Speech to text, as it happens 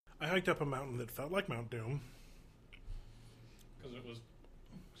I hiked up a mountain that felt like Mount Doom. Because it was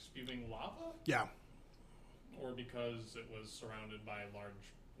spewing lava? Yeah, Or because it was surrounded by large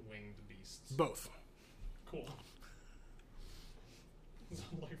winged beasts? both. Cool.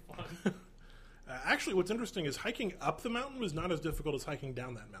 Sounds like fun. Actually, what's interesting is hiking up the mountain was not as difficult as hiking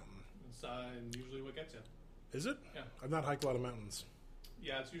down that mountain. It's usually what gets you. Is it? Yeah. I've not hiked a lot of mountains.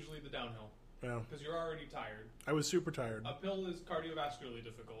 Yeah, it's usually the downhill. Yeah. Because you're already tired. I was super tired. Uphill is cardiovascularly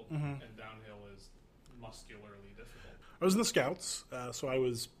difficult, and downhill is muscularly difficult. I was in the Scouts, so I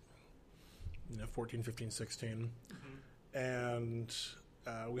was 14, 15, 16. And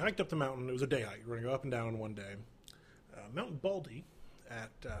we hiked up the mountain. It was a day hike. We were going to go up and down in one day. Mountain Baldy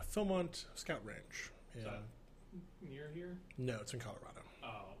at Philmont Scout Range. Is that near here? No, it's in Colorado.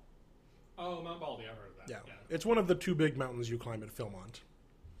 Oh, Mount Baldy. I've heard of that. Yeah. It's one of the two big mountains you climb at Philmont.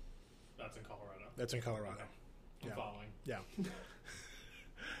 That's in Colorado. That's in Colorado. Okay. I'm following. Yeah.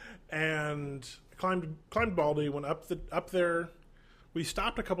 And climbed Baldy, went up there. We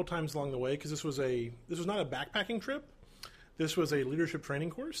stopped a couple times along the way because this was not a backpacking trip. This was a leadership training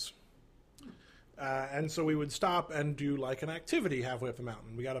course. And so we would stop and do like an activity halfway up the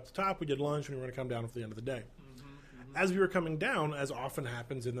mountain. We got up the top, we did lunch, and we were going to come down for the end of the day. As we were coming down, as often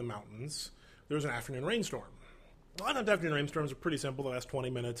happens in the mountains, there was an afternoon rainstorm. A lot of afternoon rainstorms are pretty simple. The last 20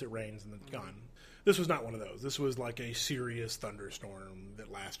 minutes it rains and then it's gone. This was not one of those. This was like a serious thunderstorm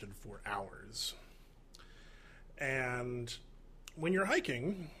that lasted for hours. And when you're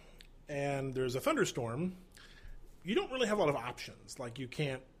hiking and there's a thunderstorm, you don't really have a lot of options. Like, you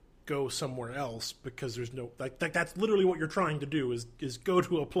can't go somewhere else because there's no... Like that's literally what you're trying to do is go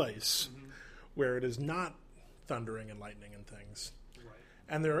to a place where it is not thundering and lightning and things. Right.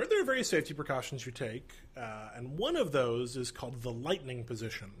 And there are various safety precautions you take, and one of those is called the lightning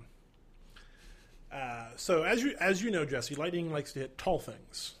position. So as you know, Jesse, lightning likes to hit tall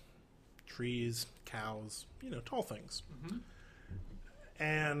things. Trees, cows, tall things.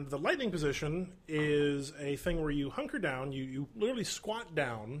 And the lightning position is a thing where you hunker down, you literally squat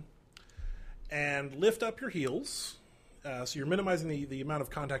down and lift up your heels, so you're minimizing the amount of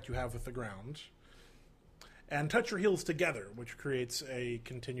contact you have with the ground, and touch your heels together, which creates a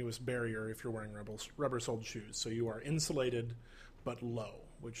continuous barrier if you're wearing rubber-soled shoes. So you are insulated but low,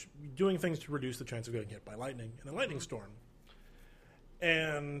 which doing things to reduce the chance of getting hit by lightning in a lightning storm.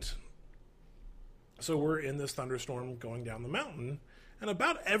 And so we're in this thunderstorm going down the mountain, and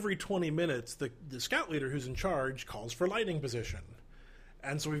about every 20 minutes, the scout leader who's in charge calls for lightning position.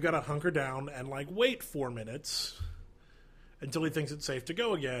 And so we've got to hunker down and wait 4 minutes until he thinks it's safe to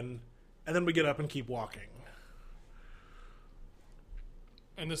go again, and then we get up and keep walking.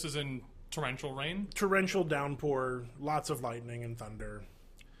 And this is in torrential rain? Torrential downpour, lots of lightning and thunder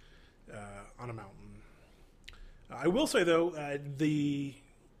on a mountain. I will say, though, the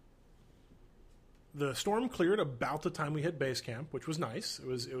storm cleared about the time we hit base camp, which was nice. It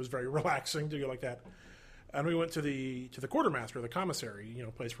was very relaxing to go like that. And we went to the quartermaster, the commissary,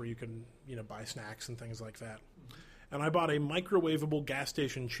 place where you can buy snacks and things like that. And I bought a microwavable gas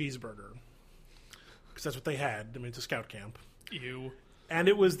station cheeseburger because that's what they had. I mean, it's a scout camp. Ew. And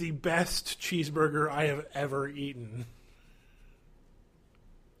it was the best cheeseburger I have ever eaten.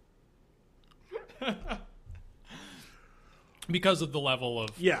 Because of the level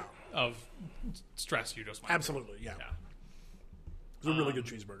of of stress you just went Absolutely, through. yeah. It was a really good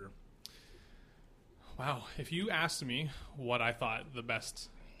cheeseburger. Wow. If you asked me what I thought the best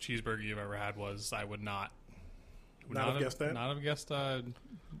cheeseburger you've ever had was, I would not have guessed that? Not have guessed a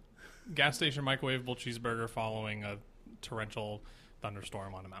gas station microwavable cheeseburger following a torrential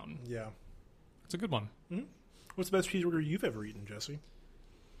thunderstorm on a mountain. Yeah. It's a good one. Mm-hmm. What's the best cheeseburger you've ever eaten, Jesse?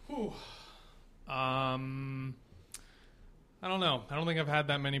 Whew. I don't know. I don't think I've had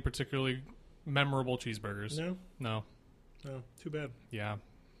that many particularly memorable cheeseburgers. No? No. No. Too bad. Yeah.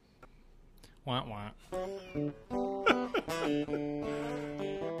 Wah, wah.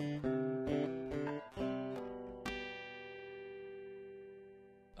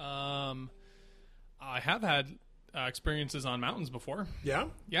 I have had experiences on mountains before. Yeah?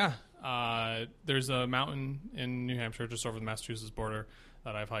 Yeah. There's a mountain in New Hampshire just over the Massachusetts border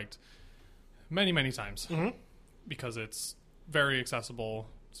that I've hiked many, many times because it's very accessible.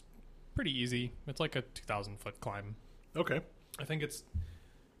 It's pretty easy. It's like a 2,000-foot climb. Okay. I think it's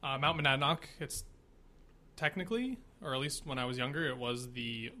Mount Monadnock. It's technically, or at least when I was younger, it was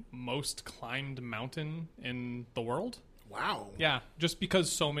the most climbed mountain in the world. Wow. Yeah, just because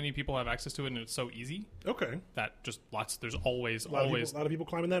so many people have access to it and it's so easy. Okay. That just there's always a lot of people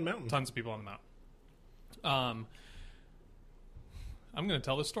climbing that mountain. Tons of people on the mountain. I'm going to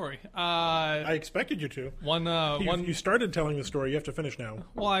tell the story. I expected you to. You started telling the story. You have to finish now.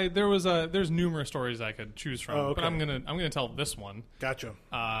 Well, there's numerous stories I could choose from, okay. but I'm gonna tell this one. Gotcha.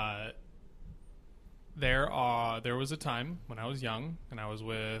 There was a time when I was young and I was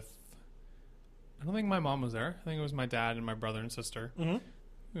with. I don't think my mom was there. I think it was my dad and my brother and sister. Mm-hmm.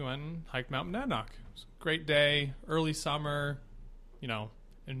 We went and hiked Mount Monadnock. It was a great day, early summer.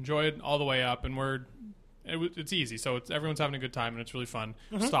 Enjoyed all the way up, and it's easy. So everyone's having a good time, and it's really fun.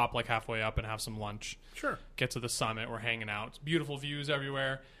 Mm-hmm. Stop like halfway up and have some lunch. Sure. Get to the summit. We're hanging out. It's beautiful views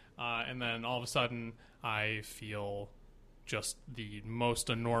everywhere. And then all of a sudden, I feel just the most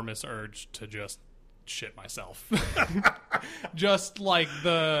enormous urge to just shit myself. Just like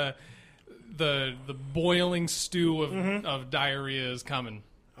the boiling stew of diarrhea is coming.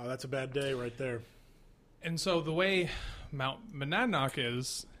 Oh, that's a bad day right there. And so the way Mount Monadnock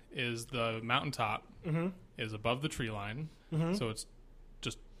is the mountaintop is above the tree line. Mm-hmm. So it's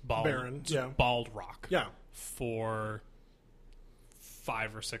just barren, bald rock. Yeah. For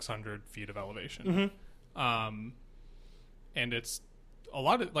 500 or 600 feet of elevation. Mm-hmm. And it's a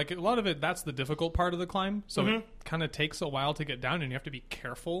lot of it, that's the difficult part of the climb. So it kind of takes a while to get down, and you have to be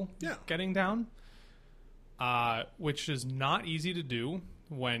careful getting down, which is not easy to do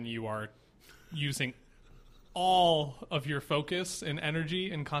when you are using all of your focus and energy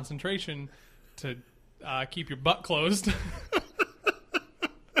and concentration to keep your butt closed.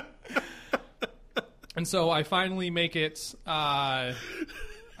 And so I finally make it. We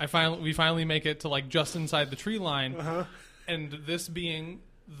finally make it to like just inside the tree line, and this being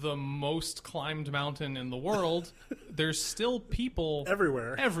the most climbed mountain in the world, there's still people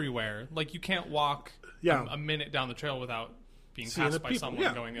everywhere. Like you can't walk a minute down the trail without being passed by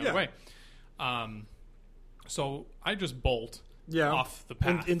someone going the other way. So I just bolt off the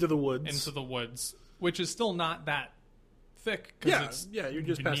path into the woods, which is still not that thick. It's you're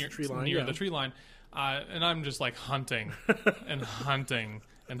just past the tree line, near the tree line, and I'm just like hunting and hunting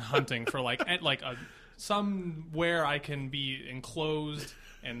and hunting for like somewhere I can be enclosed,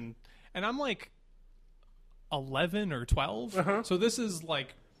 and I'm like 11 or 12, so this is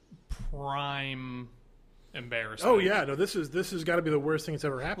like prime embarrassment. Oh yeah, no, this has got to be the worst thing that's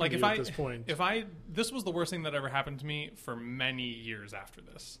ever happened to you at this point. This was the worst thing that ever happened to me for many years after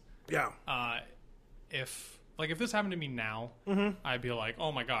this. Yeah. If this happened to me now, I'd be like,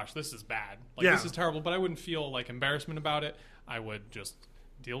 oh my gosh, this is bad. This is terrible. But I wouldn't feel like embarrassment about it. I would just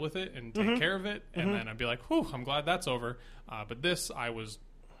deal with it and take care of it, and then I'd be like, whew, I'm glad that's over. But this, I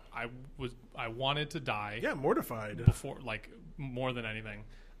wanted to die. Yeah, mortified. Before, like, more than anything.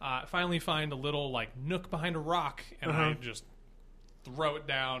 Finally find a little like nook behind a rock, and I just throw it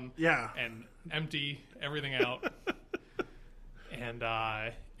down and empty everything out. And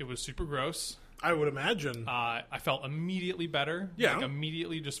it was super gross. I would imagine. I felt immediately better. Yeah. Like,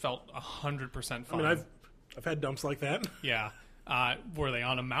 immediately just felt 100% fine. I mean, I've had dumps like that. Yeah. Were they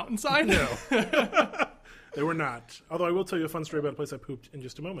on a mountainside? No. They were not. Although I will tell you a fun story about a place I pooped in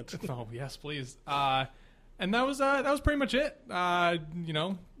just a moment. Oh, yes, please. And that was pretty much it.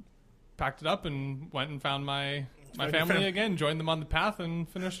 Packed it up and went and found my family again, joined them on the path, and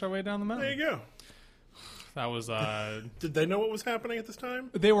finished our way down the mountain. There you go. That was. Did they know what was happening at this time?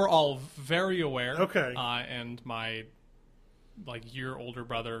 They were all very aware. Okay. And my year older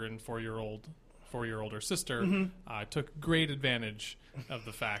brother and 4 year older sister took great advantage of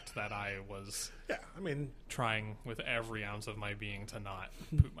the fact that I was. Yeah, I mean, trying with every ounce of my being to not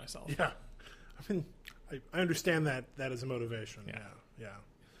poop myself. Yeah, I mean, I understand that as a motivation. Yeah.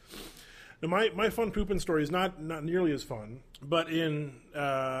 Now, my fun pooping story is not nearly as fun, but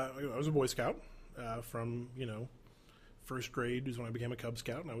I was a Boy Scout from first grade is when I became a Cub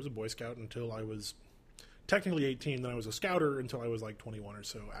Scout, and I was a Boy Scout until I was technically 18. Then I was a Scouter until I was like 21 or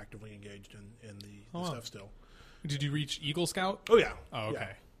so, actively engaged in the stuff still. Did you reach Eagle Scout? Oh yeah. Oh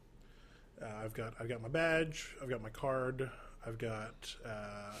okay. Yeah. I've got my badge. I've got my card. I've got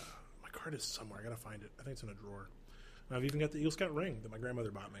my card is somewhere. I gotta find it. I think it's in a drawer. And I've even got the Eagle Scout ring that my grandmother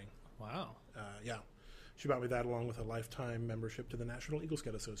bought me. Wow. Yeah. She bought me that along with a lifetime membership to the National Eagle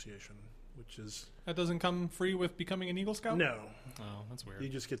Scout Association, which is... That doesn't come free with becoming an Eagle Scout? No. Oh, that's weird. You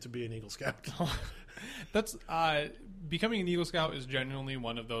just get to be an Eagle Scout. That's... becoming an Eagle Scout is genuinely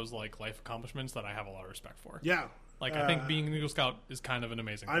one of those life accomplishments that I have a lot of respect for. Yeah. I think being an Eagle Scout is kind of an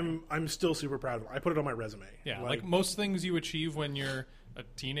amazing thing. I'm still super proud of it. I put it on my resume. Yeah, like most things you achieve when you're a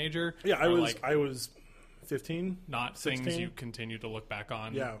teenager. Yeah, I was 15, not 16. Things you continue to look back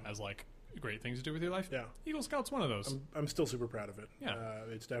on as great things to do with your life. Yeah, Eagle Scout's one of those. I'm still super proud of it. Yeah,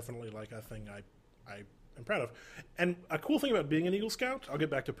 it's definitely like a thing I am proud of. And a cool thing about being an Eagle Scout, I'll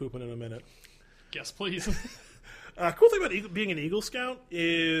get back to pooping in a minute. Yes, please. Cool thing about being an Eagle Scout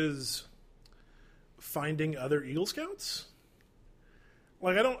is finding other Eagle Scouts.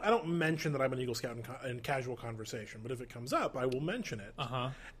 Like I don't mention that I'm an Eagle Scout in casual conversation, but if it comes up, I will mention it.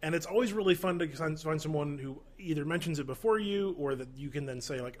 And it's always really fun to find someone who either mentions it before you, or that you can then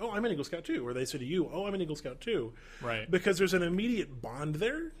say like, "Oh, I'm an Eagle Scout too," or they say to you, "Oh, I'm an Eagle Scout too." Right. Because there's an immediate bond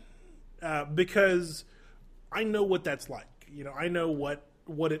there. Because I know what that's like. You know, I know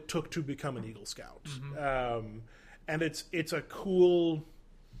what it took to become an Eagle Scout. And it's a cool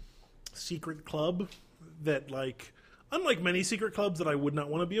secret club that like. Unlike many secret clubs that I would not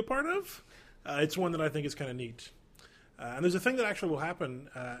want to be a part of, it's one that I think is kind of neat. And there's a thing that actually will happen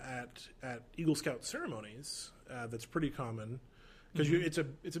at Eagle Scout ceremonies that's pretty common because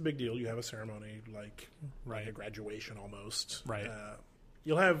it's a big deal. You have a ceremony like a graduation almost. Right.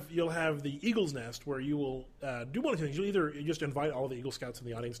 You'll have the Eagle's Nest where you will do one of the things. You'll either just invite all the Eagle Scouts in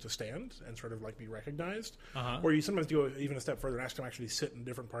the audience to stand and sort of like be recognized, or you sometimes go even a step further and ask them to actually sit in a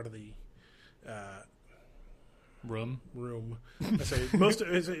different part of the room. I say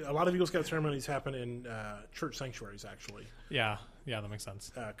a lot of Eagle Scout ceremonies happen in church sanctuaries. Actually, yeah, that makes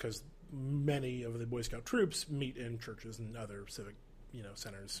sense. Because many of the Boy Scout troops meet in churches and other civic,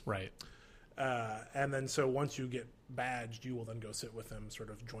 centers. Right. And then so once you get badged, you will then go sit with them,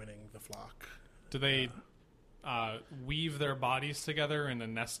 sort of joining the flock. Do they weave their bodies together in a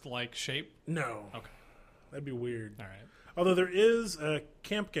nest-like shape? No. Okay. That'd be weird. All right. Although there is a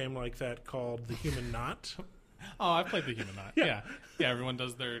camp game like that called The Human Knot. Oh, I've played The Human Knot. Yeah. Everyone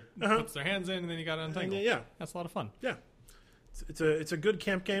does puts their hands in, and then you got to untangle. Yeah. That's a lot of fun. Yeah. It's a good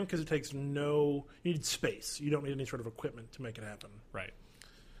camp game because it takes you need space. You don't need any sort of equipment to make it happen. Right.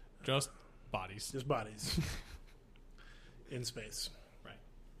 Just bodies. Just bodies. In space. Right.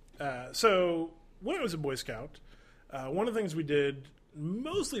 So when I was a Boy Scout, one of the things we did,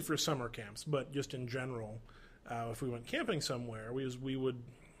 mostly for summer camps, but just in general, if we went camping somewhere, we would...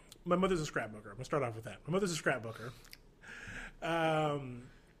 My mother's a scrapbooker. I'm going to start off with that. My mother's a scrapbooker. And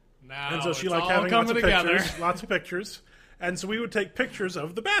so she liked having lots of pictures. And so we would take pictures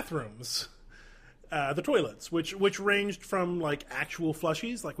of the bathrooms, the toilets, which ranged from like actual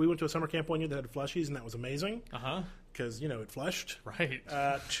flushies. Like we went to a summer camp one year that had flushies, and that was amazing. Because, it flushed. Right.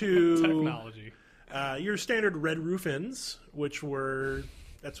 To technology. Your standard red roof inns, which were,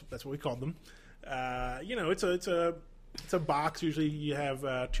 that's what we called them. It's a box. Usually you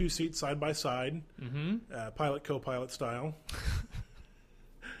have 2 seats side by side, pilot co-pilot style.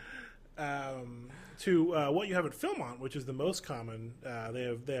 To what you have at Philmont, which is the most common,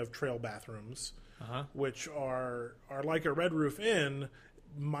 they have trail bathrooms, which are like a red roof inn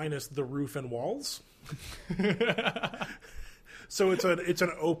minus the roof and walls. So it's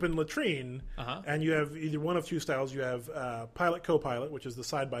an open latrine, and you have either one of 2 styles. You have pilot co-pilot, which is the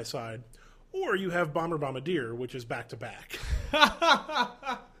side by side. Or you have Bomber Bombardier, which is back to back.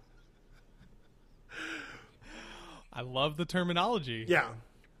 I love the terminology. Yeah.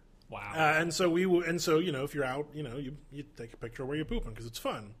 Wow. And so if you're out, you take a picture of where you're pooping because it's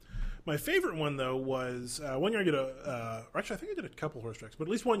fun. My favorite one though was one year I did actually I think I did a couple horse treks, but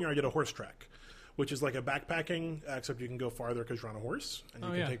at least one year I did a horse trek, which is like a backpacking, except you can go farther because you're on a horse and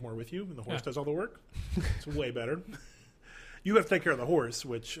you can take more with you, and the horse does all the work. It's way better. You have to take care of the horse,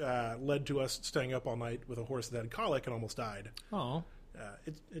 which led to us staying up all night with a horse that had colic and almost died. Oh.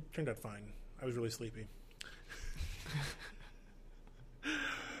 It turned out fine. I was really sleepy.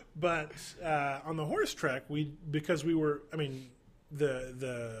 But on the horse trek, because we were,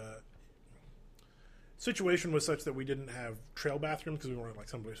 the situation was such that we didn't have trail bathrooms because we weren't like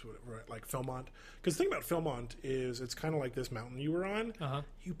someplace like Philmont. Because the thing about Philmont is it's kind of like this mountain you were on.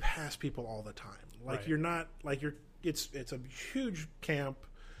 You pass people all the time. Like you're not like you're. It's a huge camp,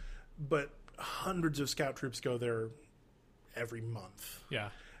 but hundreds of scout troops go there every month. Yeah.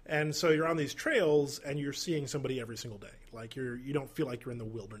 And so you're on these trails and you're seeing somebody every single day. Like you don't feel like you're in the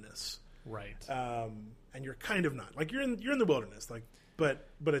wilderness. Right. And you're kind of not. Like you're in the wilderness, like but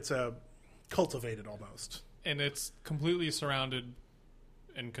it's cultivated almost. And it's completely surrounded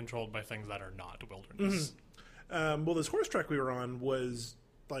and controlled by things that are not wilderness. Well, this horse trek we were on was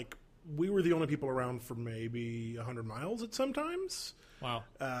like we were the only people around for maybe 100 miles at sometimes. Wow.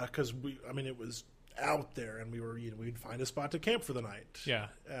 Because it was out there, and we'd find a spot to camp for the night. Yeah.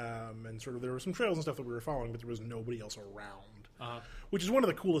 And sort of there were some trails and stuff that we were following, but there was nobody else around. Which is one of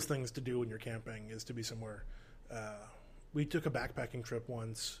the coolest things to do when you're camping is to be somewhere. We took a backpacking trip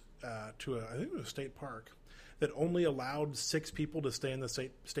once to I think it was a state park that only allowed 6 people to stay in the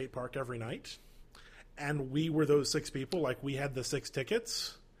state park every night, and we were those 6 people. Like we had the 6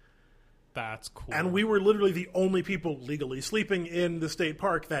 tickets. That's cool. And we were literally the only people legally sleeping in the state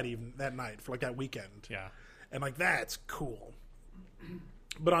park that night for like that weekend. Yeah. and like that's cool.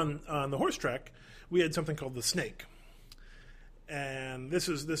 But on the horse track, we had something called the snake, and this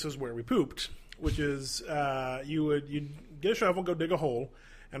is where we pooped, which is you'd get a shovel, go dig a hole,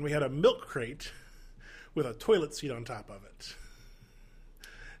 and we had a milk crate with a toilet seat on top of it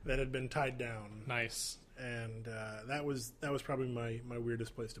that had been tied down. Nice. And that was probably my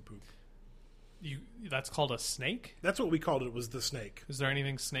weirdest place to poop. That's called a snake? That's what we called it, was the snake. Is there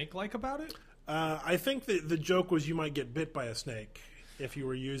anything snake-like about it? I think the joke was you might get bit by a snake if you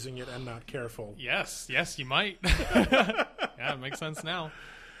were using it and not careful. Yes, you might. Yeah, it makes sense now.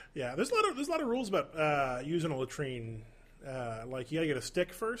 Yeah, there's a lot of rules about using a latrine. Like you gotta get a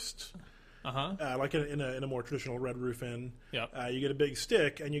stick first. Like in a more traditional Red Roof Inn. Yep. You get a big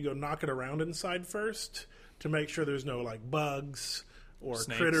stick and you go knock it around inside first to make sure there's no like bugs or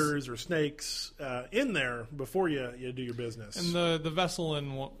Snakes. critters or snakes in there before you do your business. And the vessel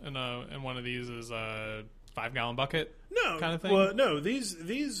in one of these is a 5-gallon bucket. No, kind of thing. Well, no, these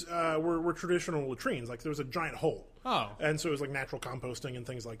were traditional latrines. Like there was a giant hole. Oh. And so it was like natural composting and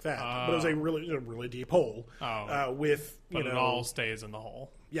things like that. But it was a really deep hole. With but it all stays in the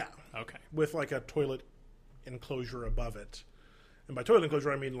hole. Yeah. Okay. With like a toilet enclosure above it. And by toilet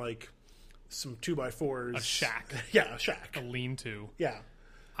enclosure I mean like some 2x4s. A shack. Yeah, a shack. A lean-to. Yeah.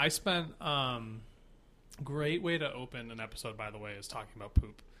 I spent great way to open an episode, by the way, is talking about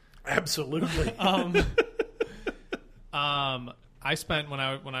poop. Absolutely. I spent when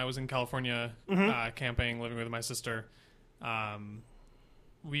I was in California camping, living with my sister.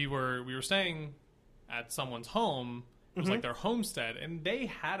 We were staying at someone's home. It was like their homestead, and they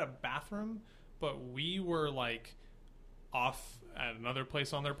had a bathroom, but we were like off at another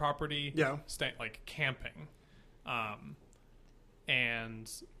place on their property. Yeah, like camping,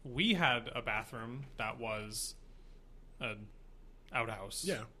 and we had a bathroom that was an outhouse.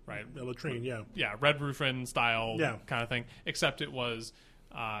 Yeah, right. A latrine. Yeah, Red Roof Inn style. Yeah. Kind of thing. Except it was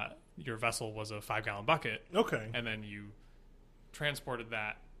your vessel was a 5-gallon bucket. Okay, and then you transported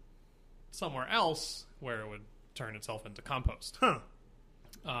that somewhere else where it would turn itself into compost. Huh.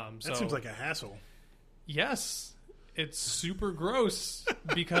 So, that seems like a hassle. Yes, it's super gross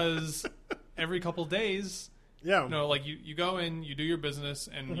because every couple days, like you go in, you do your business,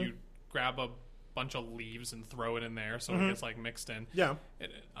 and you grab a bunch of leaves and throw it in there so it gets like mixed in. Yeah.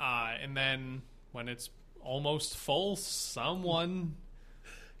 And then when it's almost full, someone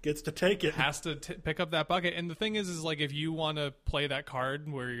gets to take it. Has to pick up that bucket. And the thing is like if you want to play that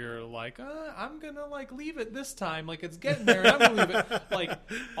card where you're like, I'm going to like leave it this time. Like it's getting there and I'm going to leave it. Like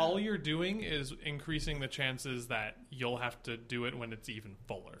all you're doing is increasing the chances that you'll have to do it when it's even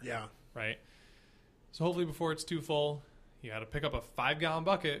fuller. Yeah. Right? So hopefully before it's too full, you got to pick up a 5-gallon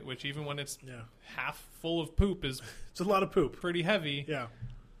bucket, which even when it's half full of poop is it's a lot of poop. Pretty heavy. Yeah.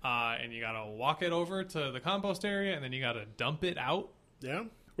 And you got to walk it over to the compost area and then you got to dump it out. Yeah.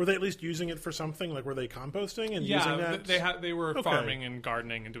 Were they at least using it for something? Like, were they composting and using that? They were farming and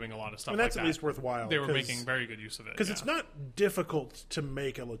gardening and doing a lot of stuff. And that's at least worthwhile. They were making very good use of it because it's not difficult to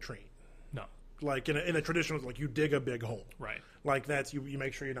make a latrine. No, like in a traditional, like you dig a big hole, right? Like that's you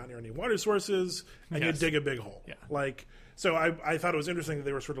make sure you're not near any water sources, and you dig a big hole. Yeah. Like so, I thought it was interesting that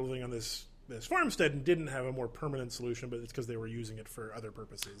they were sort of living on this farmstead and didn't have a more permanent solution, but it's because they were using it for other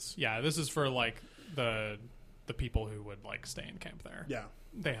purposes. Yeah, this is for like the people who would like stay in camp there. Yeah.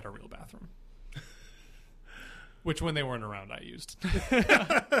 They had a real bathroom. Which when they weren't around I used.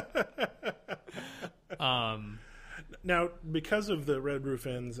 Now, because of the Red Roof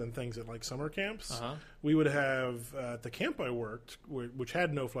Inns and things at like summer camps, we would have at the camp I worked, which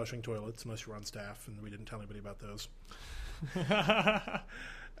had no flushing toilets unless you were on staff, and we didn't tell anybody about those.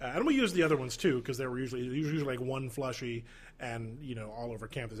 And we used the other ones too because they were usually like one flushy, and all over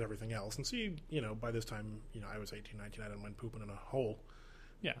camp is everything else. And so by this time I was 18, 19, I didn't mind pooping in a hole.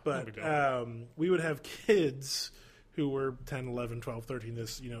 Yeah, but we would have kids who were 10, 11, 12, 13,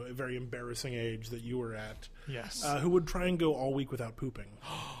 this a very embarrassing age that you were at. Yes, who would try and go all week without pooping.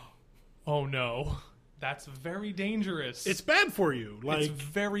 Oh no, that's very dangerous. It's bad for you. Like, it's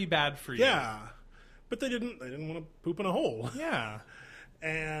very bad for you. Yeah, but they didn't want to poop in a hole. Yeah.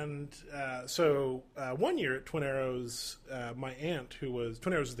 And so one year at Twin Arrows, my aunt, Twin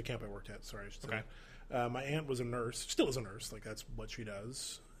Arrows is the camp I worked at. Sorry, I should say. Okay. My aunt was a nurse, still is a nurse. Like that's what she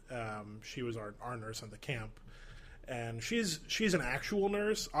does. She was our nurse at the camp, and she's an actual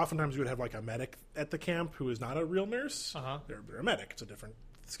nurse. Oftentimes we would have like a medic at the camp who is not a real nurse. They're a medic. It's a different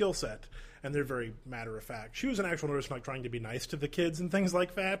skill set, and they're very matter of fact. She was an actual nurse, like trying to be nice to the kids and things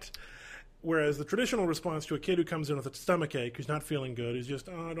like that. Whereas the traditional response to a kid who comes in with a stomachache, who's not feeling good, who's just,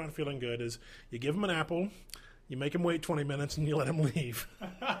 I'm not feeling good, is you give him an apple, you make him wait 20 minutes, and you let him leave.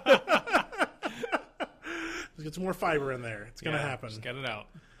 Let's get some more fiber in there. It's going to happen. Just get it out.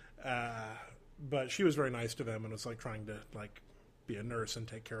 But she was very nice to them and was like trying to like be a nurse and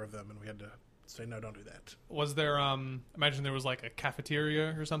take care of them, and we had to say no, don't do that. Was there? Imagine there was like a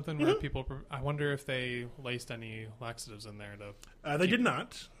cafeteria or something where people. I wonder if they laced any laxatives in there to. They did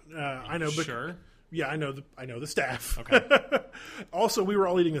not. I know. But, sure. Yeah, I know the staff. Okay. Also, we were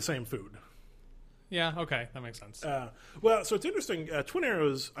all eating the same food. Yeah. Okay, that makes sense. Well, so it's interesting. Twin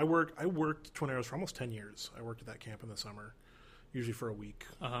Arrows. I worked Twin Arrows for almost 10 years. I worked at that camp in the summer, usually for a week.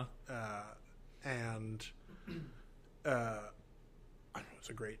 And it was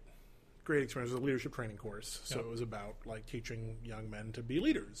a great experience. It was a leadership training course, so it was about like teaching young men to be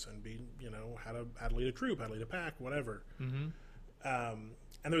leaders and be, how to lead a troop, how to lead a pack, whatever.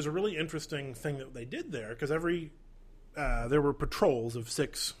 And there was a really interesting thing that they did there, because there were patrols of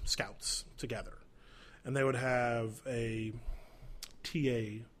 6 scouts together, and they would have a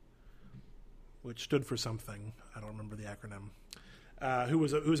TA, which stood for something. I don't remember the acronym. Who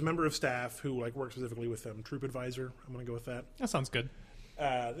was a member of staff who like worked specifically with them. Troop advisor. I'm going to go with that. That sounds good.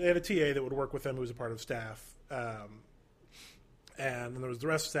 They had a TA that would work with them who was a part of staff. And then there was the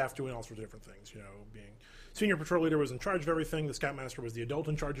rest of staff doing all sorts of different things. Being senior patrol leader was in charge of everything. The scoutmaster was the adult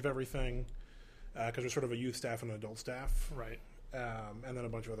in charge of everything, because there's sort of a youth staff and an adult staff. Right. And then a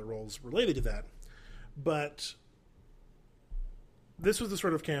bunch of other roles related to that. But this was the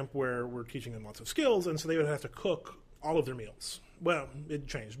sort of camp where we're teaching them lots of skills, and so they would have to cook all of their meals. Well, it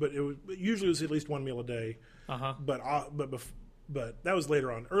changed, but usually it was at least one meal a day. But that was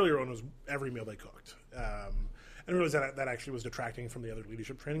later on. Earlier on was every meal they cooked. And I realized that actually was detracting from the other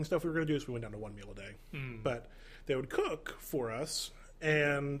leadership training stuff we were going to do, so we went down to one meal a day. But they would cook for us,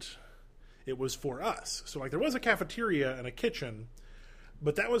 and it was for us. So like there was a cafeteria and a kitchen,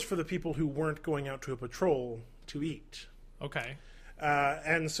 but that was for the people who weren't going out to a patrol to eat. Okay.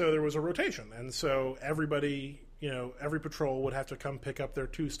 And so there was a rotation. And so everybody, every patrol would have to come pick up their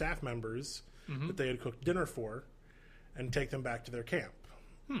 2 staff members that they had cooked dinner for and take them back to their camp.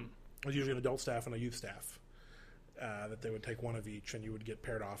 It was usually an adult staff and a youth staff that they would take one of each, and you would get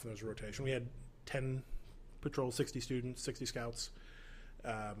paired off, and there was a rotation. We had 10 patrols, 60 students, 60 scouts.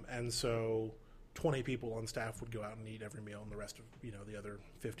 And so 20 people on staff would go out and eat every meal, and the rest of, the other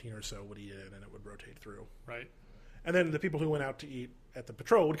 15 or so would eat it, and it would rotate through. Right. And then the people who went out to eat at the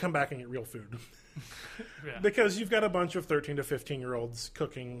patrol would come back and eat real food. Yeah. Because you've got a bunch of 13 to 15-year-olds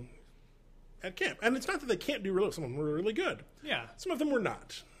cooking at camp. And it's not that they can't do really, some of them were really good. Yeah. Some of them were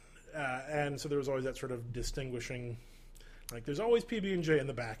not. And so there was always that sort of distinguishing, like there's always PB&J in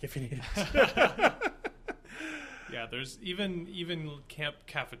the back if you need it. Yeah, there's even camp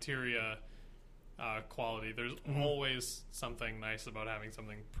cafeteria quality. There's always something nice about having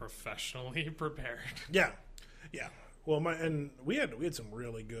something professionally prepared. Yeah. Well, we had some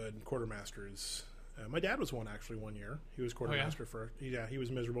really good quartermasters. My dad was one actually one year. He was quartermaster he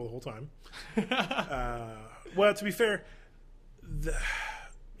was miserable the whole time. Well, to be fair,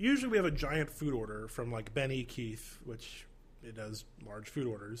 usually we have a giant food order from like Ben E. Keith, which it does large food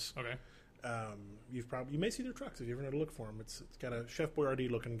orders. Okay. You may see their trucks if you ever know to look for them. It's got a Chef Boyardee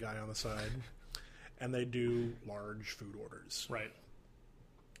looking guy on the side, and they do large food orders. Right.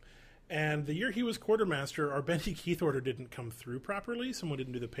 And the year he was quartermaster, our Ben E. Keith order didn't come through properly. Someone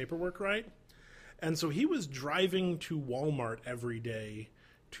didn't do the paperwork right. And so he was driving to Walmart every day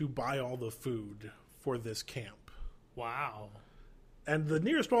to buy all the food for this camp. Wow. And the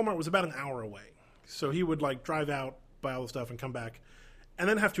nearest Walmart was about an hour away. So he would like drive out, buy all the stuff, and come back, and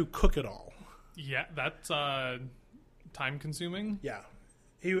then have to cook it all. Yeah, that's time consuming. Yeah.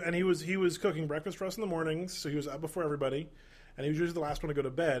 He was cooking breakfast for us in the mornings, so he was up before everybody. And he was usually the last one to go to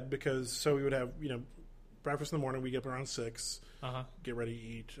bed so we would have, breakfast in the morning. We get up around 6, get ready to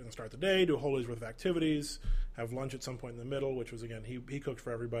eat and start the day, do a whole day's worth of activities, have lunch at some point in the middle, which was, again, he cooked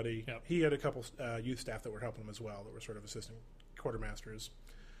for everybody. Yep. He had a couple youth staff that were helping him as well, that were sort of assisting quartermasters.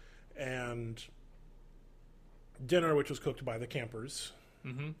 And dinner, which was cooked by the campers.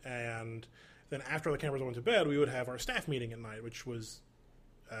 And then after the campers went to bed, we would have our staff meeting at night, which was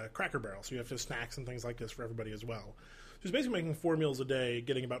Cracker Barrel. So you have to have snacks and things like this for everybody as well. So he's basically making 4 meals a day,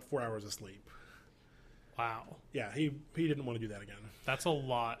 getting about 4 hours of sleep. Wow. Yeah, he didn't want to do that again. That's a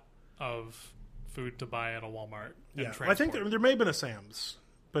lot of food to buy at a Walmart. Yeah, I think there may have been a Sam's,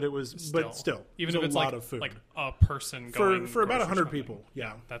 but it was still even it if was it's a lot of food like a person going for about 100 shopping. people.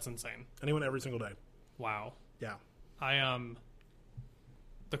 Yeah, that's insane. And he went every single day. Wow. Yeah. I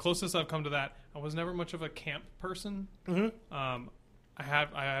the closest I've come to that, I was never much of a camp person. I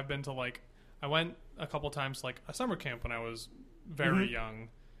have been to I went a couple times to a summer camp when I was very young.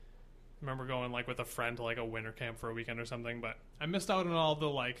 I remember going with a friend to a winter camp for a weekend or something, but I missed out on all the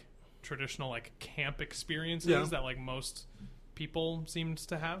traditional like camp experiences Yeah. that like most people seemed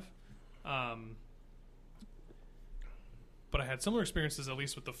to have. But I had similar experiences, at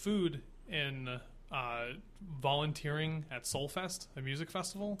least with the food, in volunteering at Soulfest, a music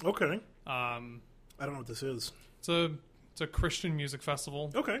festival. Okay. I don't know what this is. It's a Christian music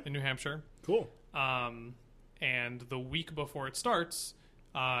festival in New Hampshire. Cool. And the week before it starts,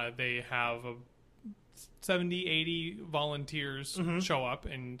 they have 70, 80 volunteers show up,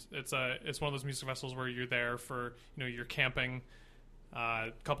 and it's one of those music festivals where you're there for, you're camping,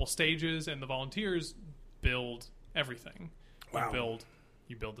 a couple stages, and the volunteers build everything. Wow.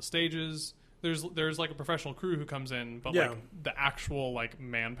 You build the stages. There's like a professional crew who comes in, but Yeah. like the actual like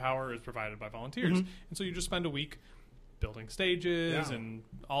manpower is provided by volunteers, and so you just spend a week building stages Yeah. and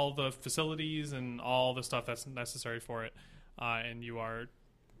all the facilities and all the stuff that's necessary for it, and you are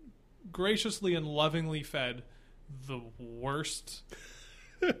graciously and lovingly fed the worst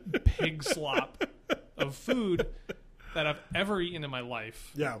pig slop of food that I've ever eaten in my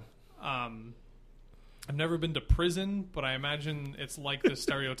life. Yeah. I've never been to prison, but I imagine it's like the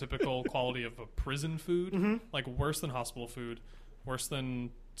stereotypical quality of a prison food, like worse than hospital food, worse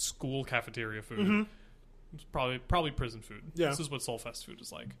than school cafeteria food. It's probably prison food. Yeah. This is what Soulfest food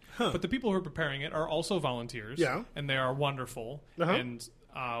is like. But the people who are preparing it are also volunteers. Yeah. And they are wonderful. Uh-huh. And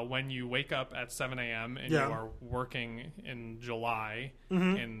when you wake up at 7 a.m. and Yeah. you are working in July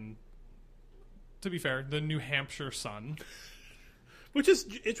in, to be fair, the New Hampshire sun. Which is,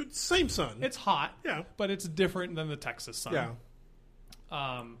 it's the same sun. It's hot, Yeah. but it's different than the Texas sun.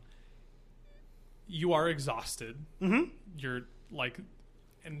 Yeah. You are exhausted. You're like,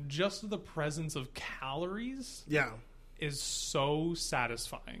 and just the presence of calories Yeah. is so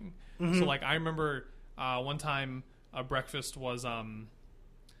satisfying. So like I remember one time a breakfast was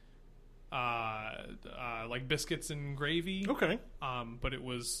like biscuits and gravy. Okay. But it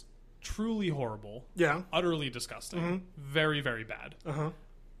was truly horrible. Yeah. Utterly disgusting. Very, very bad. Uh-huh.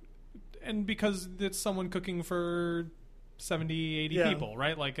 And because it's someone cooking for 70, 80 Yeah. people,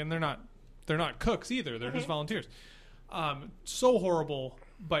 right? Like, and they're not cooks either. They're just volunteers. So horrible,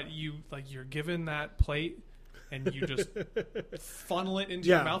 but you're given that plate and you just funnel it into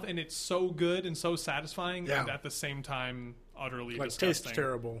Yeah. your mouth, and it's so good and so satisfying, Yeah. and at the same time utterly Like, disgusting. tastes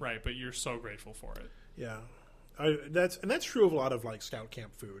terrible. Right? But you're so grateful for it. Yeah. That's true of a lot of like scout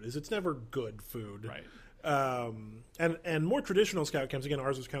camp food. Is it's never good food. Right. And more traditional scout camps, again,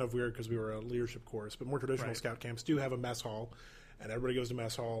 ours was kind of weird because we were a leadership course, but more traditional Right. scout camps do have a mess hall, and everybody goes to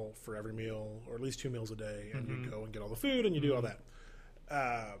mess hall for every meal, or at least 2 meals a day, and you go and get all the food and you do all that.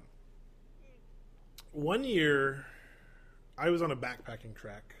 One year, I was on a backpacking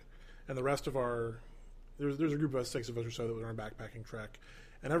trek, and the rest of there's a group of us, 6 of us or so, that were on a backpacking trek,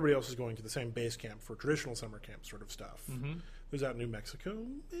 and everybody else is going to the same base camp for traditional summer camp sort of stuff. It was out in New Mexico,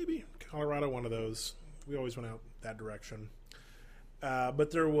 maybe Colorado, one of those. We always went out that direction.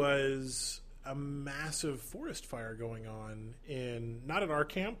 But there was a massive forest fire going on not at our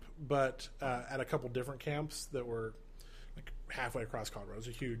camp, but at a couple different camps that were like halfway across Colorado. It was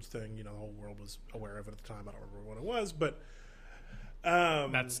a huge thing. The whole world was aware of it at the time. I don't remember what it was, but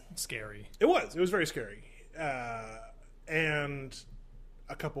That's scary. it was very scary. And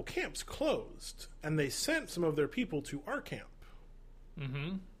a couple camps closed, and they sent some of their people to our camp.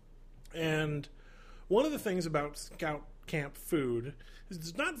 And one of the things about scout camp food is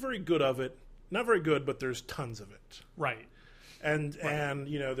it's not very good, but there's tons of it. Right. And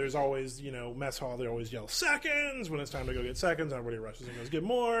there's always, mess hall, they always yell seconds when it's time to go get seconds. Everybody rushes and goes get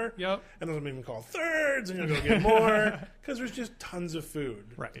more. Yep. And there's even called thirds, and you'll go get more because there's just tons of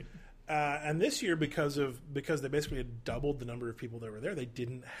food. Right. And this year, because they basically had doubled the number of people that were there, they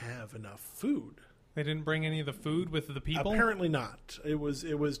didn't have enough food. They didn't bring any of the food with the people? Apparently not. It was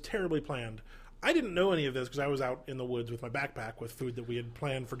terribly planned. I didn't know any of this because I was out in the woods with my backpack with food that we had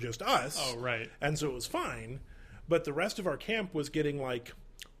planned for just us. Oh, right. And so it was fine. But the rest of our camp was getting like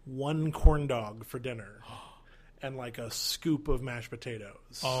one corn dog for dinner and like a scoop of mashed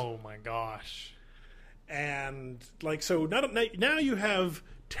potatoes. Oh, my gosh. And like, so now you have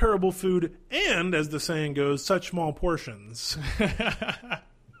terrible food and, as the saying goes, such small portions.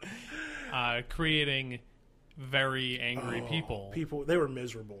 Creating very angry people. They were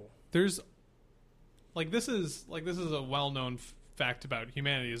miserable. There's this is a well-known fact about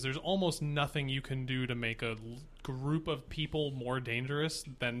humanity is there's almost nothing you can do to make a group of people more dangerous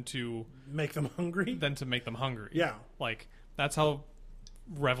than to make them hungry. Yeah. Like that's how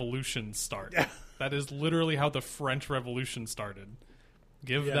revolutions start. Yeah. That is literally how the French Revolution started.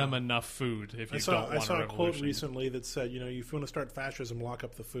 Give them enough food if you don't want a revolution. I saw a quote recently that said, if you want to start fascism, lock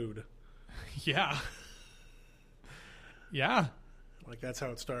up the food. Yeah. Yeah. Like that's how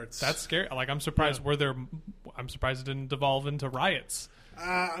it starts. That's scary. Like I'm surprised I'm surprised it didn't devolve into riots.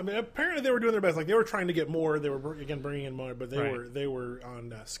 I mean, apparently they were doing their best. Like they were trying to get more. They were again bringing in more, but they were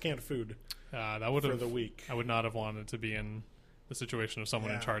on scant food That would for the week. I would not have wanted to be in the situation of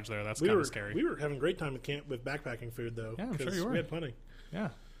someone in charge there. That's kind of scary. We were having a great time at camp with backpacking food, though. Yeah, I'm sure you were. We had plenty. Yeah.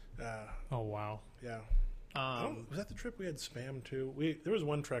 Oh wow. Yeah. Was that the trip we had Spam too? There was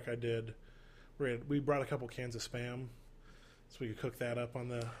one trek I did where we brought a couple cans of Spam, so we could cook that up on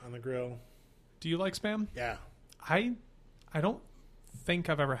the grill. Do you like Spam? Yeah. I don't think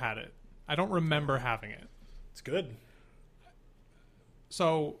I've ever had it. I don't remember having it. It's good.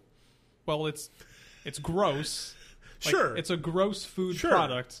 So, well, it's gross. Like, Sure. it's a gross food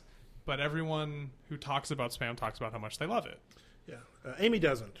product, but everyone who talks about Spam talks about how much they love it. Yeah. Amy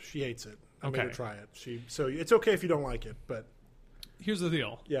doesn't. She hates it. I made her Okay. try it. So it's okay if you don't like it, but Here's the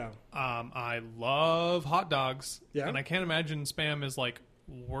deal. yeah. I love hot dogs. Yeah? And I can't imagine Spam is like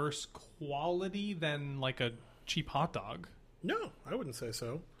worse quality than like a cheap hot dog. No, I wouldn't say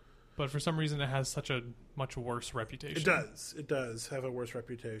so. But for some reason, it has such a much worse reputation. It does. It does have a worse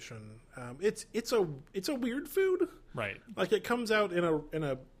reputation. It's a weird food. Right. Like it comes out in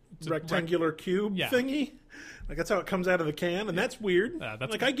a rectangular cube Yeah. thingy. Like that's how it comes out of the can, and that's weird.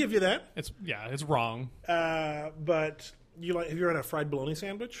 That's like I give you that. It's wrong. But have you ever had a fried bologna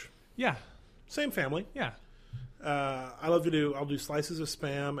sandwich? Yeah. Same family. Yeah. I'll do slices of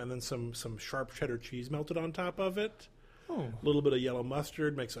Spam and then some sharp cheddar cheese melted on top of it. Oh, A little bit of yellow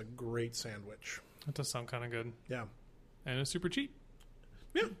mustard makes a great sandwich. that does sound kind of good. Yeah. And it's super cheap.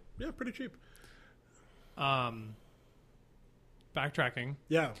 Yeah, pretty cheap. Backtracking.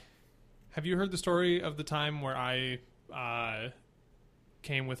 Yeah. Have you heard the story of the time where I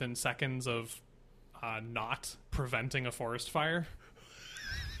came within seconds of not preventing a forest fire?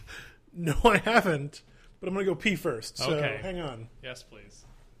 No, I haven't. But I'm going to go pee first. So Okay. hang on. Yes, please.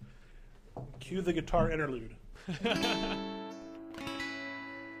 Cue the guitar interlude. I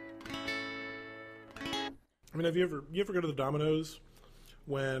mean, have you ever go to the Domino's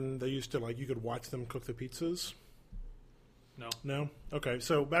when they used to you could watch them cook the pizzas? No. No? Okay.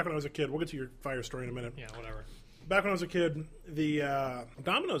 So back when I was a kid, we'll get to your fire story in a minute. Yeah, whatever. Back when I was a kid, the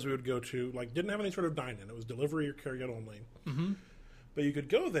Domino's we would go to didn't have any sort of dine-in. It was delivery or carry-out only. Mm-hmm. But you could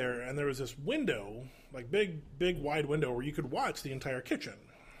go there, and there was this window, big wide window, where you could watch the entire kitchen.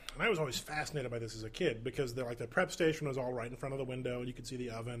 And I was always fascinated by this as a kid because the prep station was all right in front of the window, and you could see the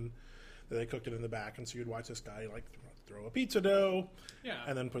oven that they cooked it in the back, and so you'd watch this guy throw a pizza dough,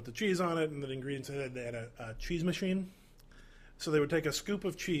 and then put the cheese on it and the ingredients. They had a cheese machine, so they would take a scoop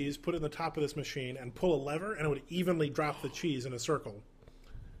of cheese, put it in the top of this machine, and pull a lever, and it would evenly drop the cheese in a circle.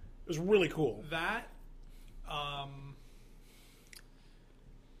 It was really cool.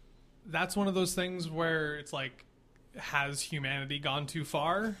 That's one of those things where it's like, has humanity gone too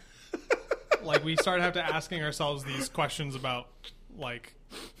far? We start to have to asking ourselves these questions about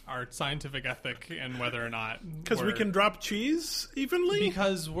our scientific ethic and whether or not Because we can drop cheese evenly?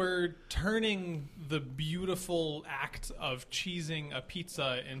 because we're turning the beautiful act of cheesing a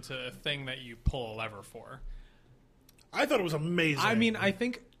pizza into a thing that you pull a lever for. I thought it was amazing. I mean, I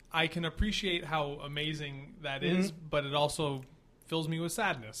think I can appreciate how amazing that is, but it also fills me with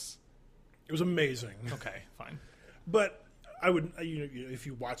sadness. It was amazing. Okay, fine. But I would, if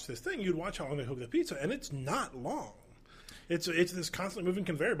you watch this thing, you'd watch how long they cook the pizza, and it's not long. It's this constantly moving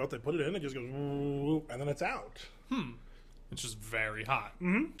conveyor belt. They put it in, it just goes, and then it's out. It's just very hot.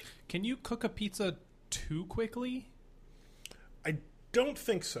 Mm-hmm. Can you cook a pizza too quickly? I don't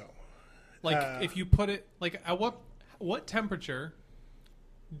think so. If you put it at what temperature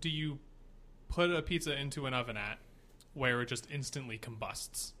do you put a pizza into an oven at where it just instantly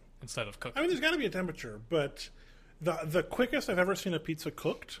combusts instead of cooking? I mean, there's got to be a temperature, but the quickest I've ever seen a pizza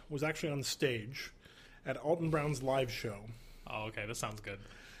cooked was actually on stage at Alton Brown's live show. Oh, okay, this sounds good.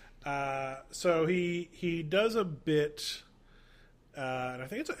 So he does a bit, and I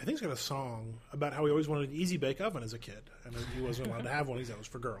think he's got a song about how he always wanted an easy bake oven as a kid, and he wasn't allowed to have one. That was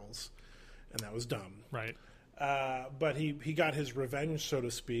for girls, and that was dumb. Right. But he got his revenge, so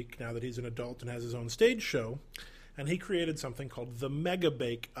to speak, now that he's an adult and has his own stage show, and he created something called the Mega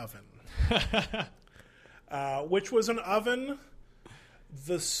Bake Oven, which was an oven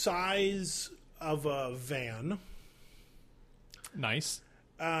the size of a van. Nice.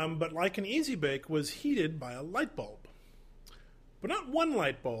 But like an Easy Bake, was heated by a light bulb. But not one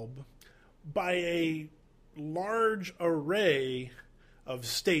light bulb, by a large array of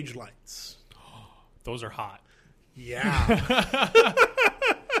stage lights. Those are hot. Yeah.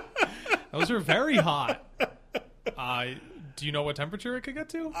 Those are very hot. Do you know what temperature it could get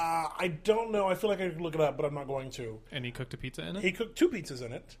to? I don't know. I feel like I could look it up, but I'm not going to. And he cooked a pizza in it? He cooked 2 pizzas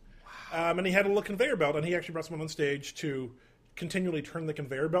in it. And he had a little conveyor belt, and he actually brought someone on stage to continually turn the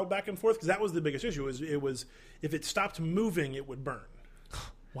conveyor belt back and forth, because that was the biggest issue. It was if it stopped moving, it would burn.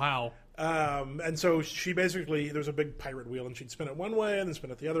 Wow. And so she basically, there's a big pirate wheel, and she'd spin it one way and then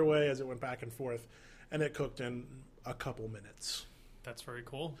spin it the other way as it went back and forth, and it cooked in a couple minutes. That's very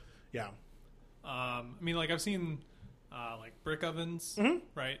cool. Yeah. I mean, like, I've seen like brick ovens,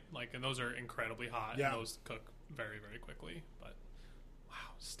 right? Like, and those are incredibly hot. Yeah. And those cook very, very quickly. But wow,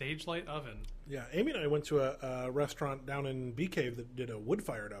 stage light oven. Yeah. Amy and I went to a restaurant down in Bee Cave that did a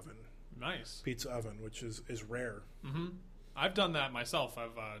wood-fired oven. Nice. Pizza oven, which is rare. Mm-hmm. I've done that myself.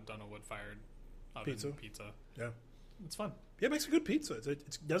 I've done a wood-fired oven pizza. Yeah. It's fun. Yeah, it makes a good pizza.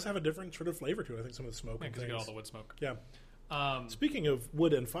 It does have a different sort of flavor to it. I think some of the smoke and Because things. you get all the wood smoke. Yeah. Speaking of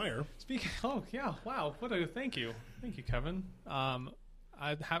wood and fire. Oh, yeah. Wow. Thank you. Thank you, Kevin.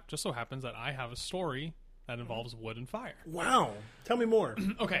 Just so happens that I have a story that involves wood and fire. Wow. Tell me more.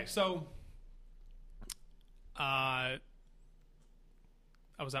 Okay, so I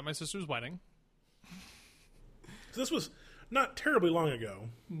was at my sister's wedding. So this was not terribly long ago.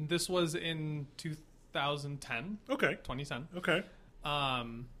 This was in 2010. Okay. 2010. Okay.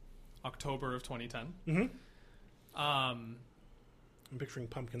 October of 2010. Mm-hmm. I'm picturing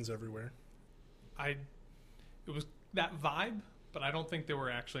pumpkins everywhere. It was that vibe, but I don't think there were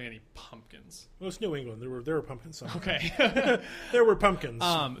actually any pumpkins. Well, it's New England. There were pumpkins somewhere. Okay. There were pumpkins.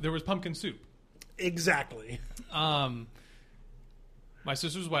 There was pumpkin soup. Exactly. My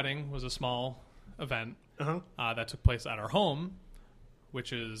sister's wedding was a small event that took place at our home,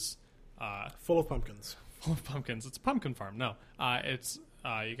 which is full of pumpkins. Full of pumpkins. It's a pumpkin farm. No, it's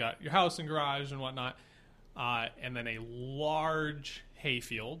you got your house and garage and whatnot, and then a large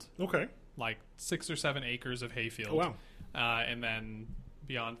hayfield. Okay. Like 6 or 7 acres of hayfield. Oh, wow. And then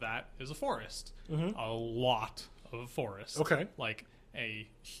beyond that is a forest. Mm-hmm. A lot of forest. Okay. Like a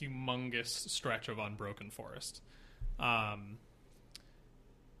humongous stretch of unbroken forest.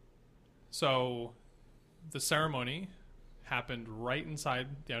 So the ceremony happened right inside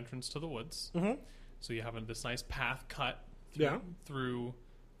the entrance to the woods. Mm-hmm. So you have this nice path cut through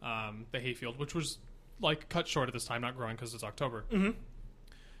the hayfield, which was like cut short at this time, not growing because it's October. Mm-hmm.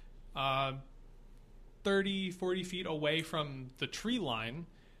 30, 40 feet away from the tree line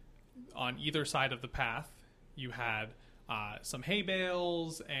on either side of the path, you had some hay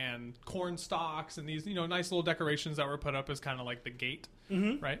bales and corn stalks and these, nice little decorations that were put up as kind of like the gate,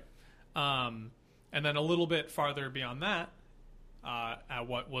 right? And then a little bit farther beyond that, at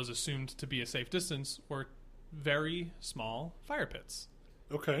what was assumed to be a safe distance, were very small fire pits.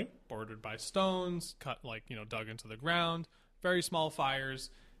 Okay. Bordered by stones, cut dug into the ground, very small fires.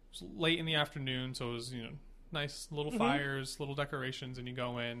 It was late in the afternoon, so it was, nice little fires, little decorations, and you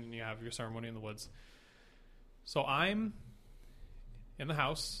go in and you have your ceremony in the woods. So I'm in the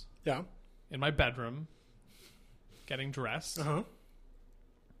house, in my bedroom, getting dressed,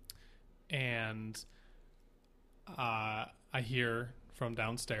 and I hear from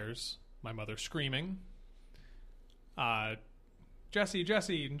downstairs my mother screaming,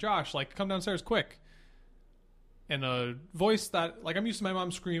 Jesse, and Josh, come downstairs quick. In a voice that, I'm used to my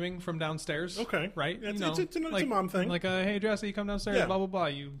mom screaming from downstairs. Okay. Right? It's a mom thing. Hey, Jesse, come downstairs, blah, blah, blah,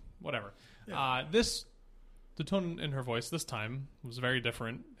 whatever. Yeah. The tone in her voice this time was very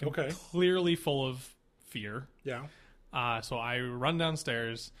different. Okay. Clearly full of fear. Yeah. So I run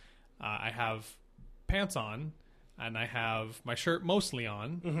downstairs. I have pants on, and I have my shirt mostly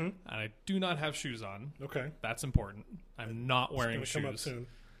on, and I do not have shoes on. Okay. That's important. I'm not wearing shoes. Come up soon.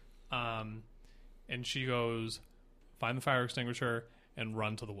 And she goes, find the fire extinguisher and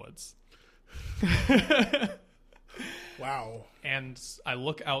run to the woods. Wow. And I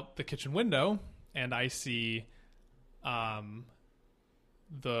look out the kitchen window and I see the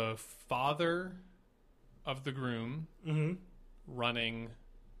father of the groom running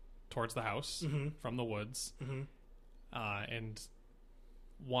towards the house from the woods. And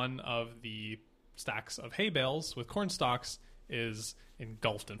one of the stacks of hay bales with corn stalks is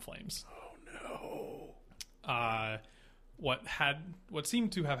engulfed in flames. Oh no. What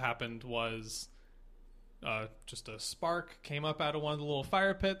seemed to have happened was just a spark came up out of one of the little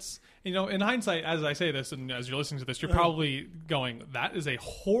fire pits. In hindsight, as I say this and as you're listening to this, you're probably going, that is a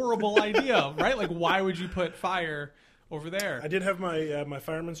horrible idea, right? Why would you put fire over there? I did have my my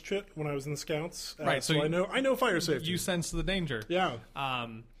fireman's chit when I was in the Scouts. Right, so I know fire safety. You sense the danger. Yeah.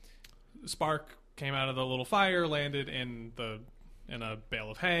 Spark came out of the little fire, landed in a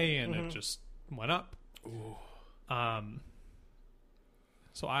bale of hay, and it just went up. Ooh.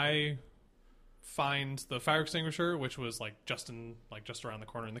 So I find the fire extinguisher, which was just around the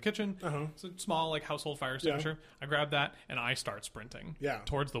corner in the kitchen. It's a small household fire extinguisher. I grab that and I start sprinting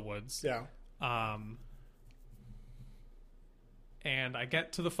towards the woods. And I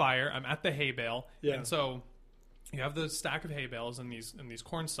get to the fire. I'm at the hay bale, and so you have the stack of hay bales and these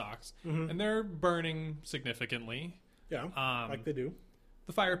corn stalks, and they're burning significantly. Like they do.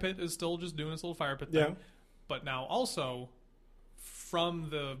 The fire pit is still just doing its little fire pit thing, but now also from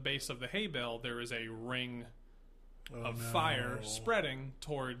the base of the hay bale, there is a ring of fire spreading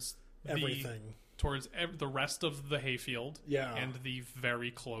towards everything, towards the rest of the hayfield, and the very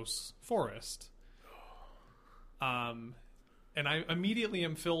close forest. And I immediately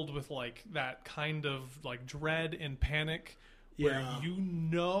am filled with that kind of dread and panic, where you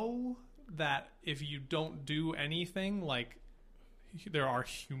know that if you don't do anything, there are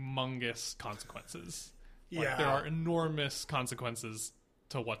humongous consequences. There are enormous consequences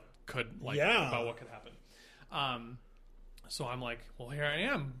to what could about what could happen. So I'm like, well, here I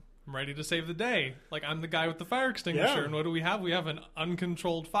am. I'm ready to save the day. I'm the guy with the fire extinguisher, and what do we have? We have an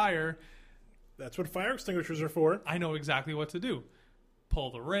uncontrolled fire. That's what fire extinguishers are for. I know exactly what to do.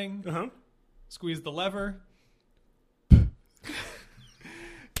 Pull the ring, squeeze the lever.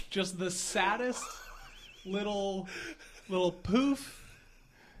 Just the saddest little poof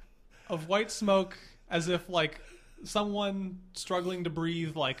of white smoke, as if someone struggling to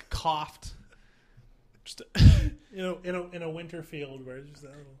breathe coughed. Just in a winter field where it's just that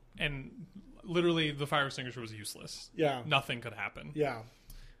little... And literally the fire extinguisher was useless. Nothing could happen.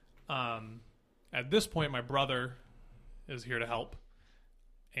 At this point, my brother is here to help,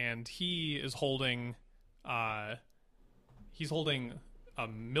 and he is holding a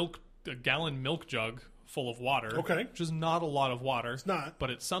gallon milk jug full of water. Okay. Which is not a lot of water. It's not.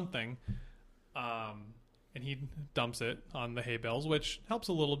 But it's something. And he dumps it on the hay bales, which helps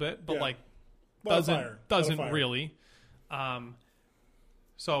a little bit, but doesn't really.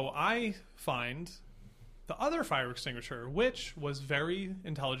 So I find the other fire extinguisher, which was very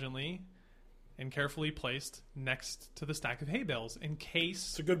intelligently and carefully placed next to the stack of hay bales in case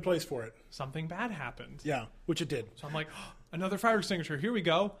it's a good place for it. Something bad happened. Yeah, which it did. So I'm like, oh, another fire extinguisher. Here we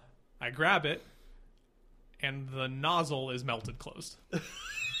go. I grab it, and the nozzle is melted closed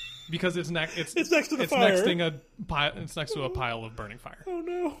because it's next to the fire. It's next to a pile of burning fire. Oh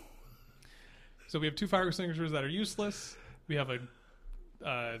no! So we have two fire extinguishers that are useless. We have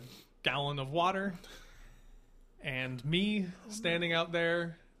a gallon of water, and me standing out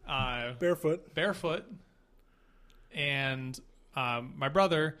there. Barefoot. And my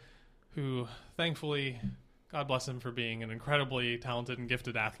brother, who thankfully, God bless him for being an incredibly talented and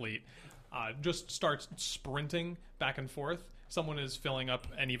gifted athlete, just starts sprinting back and forth. Someone is filling up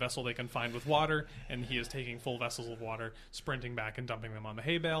any vessel they can find with water, and he is taking full vessels of water, sprinting back and dumping them on the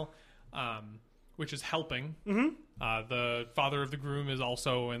hay bale, which is helping. The father of the groom is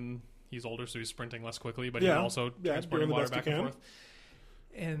also, he's older, so he's sprinting less quickly, but he's also transporting water back and forth.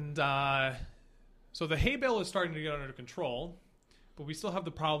 And so the hay bale is starting to get under control, but we still have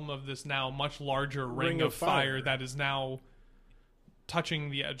the problem of this now much larger ring of fire that is now touching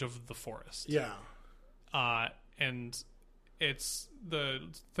the edge of the forest. And it's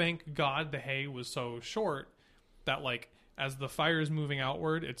thank God the hay was so short that as the fire is moving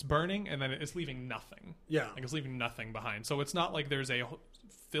outward, it's burning and then it's leaving nothing. It's leaving nothing behind. So it's not like there's a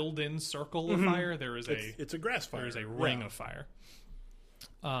filled in circle of fire. There is it's a grass fire. There is a ring of fire.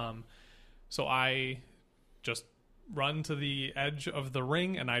 So I just run to the edge of the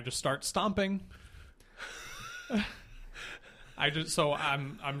ring and I just start stomping. I'm just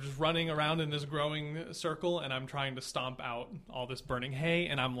running around in this growing circle and I'm trying to stomp out all this burning hay,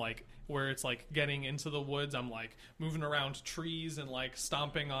 and I'm where it's getting into the woods, I'm moving around trees and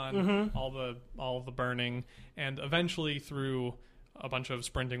stomping on all the burning, and eventually through a bunch of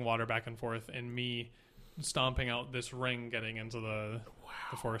sprinting water back and forth and me stomping out this ring getting into the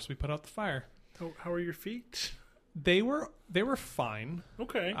forest, we put out the fire. How are your feet? They were fine.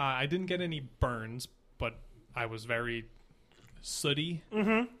 Okay. I didn't get any burns, but I was very sooty,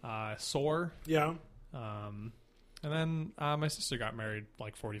 sore. Yeah. And then my sister got married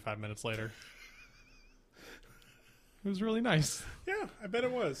 45 minutes later. It was really nice. Yeah, I bet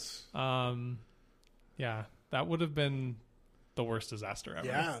it was. Yeah, that would have been the worst disaster ever.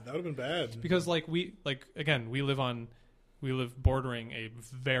 Yeah, that would have been bad. Because we live bordering a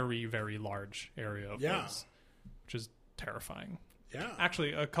very, very large area of woods, which is terrifying. Yeah.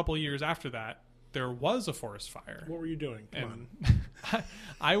 Actually, a couple of years after that, there was a forest fire. What were you doing? Come on.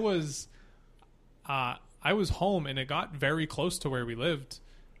 I was home, and it got very close to where we lived.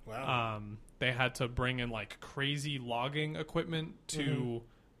 Wow. They had to bring in crazy logging equipment to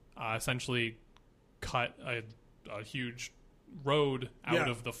essentially cut a huge road out Yeah.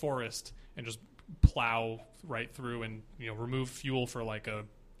 of the forest and just plow right through and remove fuel for like a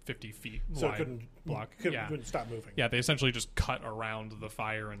 50 feet So wide it couldn't block. couldn't stop moving. Yeah, they essentially just cut around the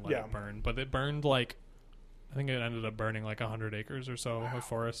fire and let Yeah. it burn. But it burned like, I think it ended up burning like 100 acres or so of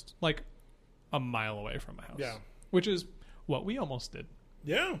forest, like a mile away from my house. Yeah. Which is what we almost did.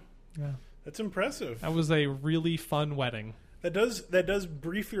 Yeah. Yeah. That's impressive. That was a really fun wedding. That does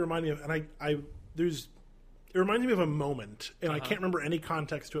briefly remind me of, and it reminds me of a moment, and I can't remember any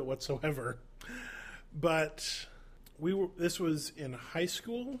context to it whatsoever. But this was in high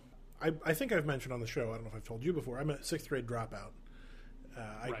school. I think I've mentioned on the show, I don't know if I've told you before, I'm a 6th grade dropout.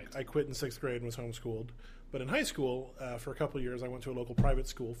 Right. I quit in 6th grade and was homeschooled. But in high school, for a couple of years, I went to a local private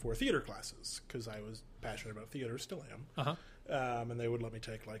school for theater classes because I was passionate about theater, still am. Uh-huh. And they would let me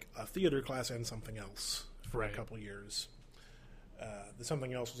take like a theater class and something else for a couple of years. The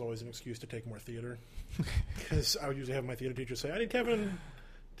something else was always an excuse to take more theater because I would usually have my theater teacher say, "I need Kevin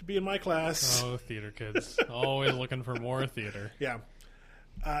to be in my class." Oh, theater kids. Always looking for more theater. Yeah.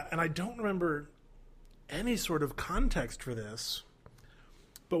 And I don't remember any sort of context for this,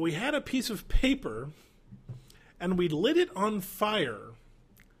 but we had a piece of paper and we lit it on fire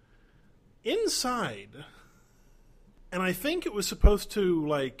inside. And I think it was supposed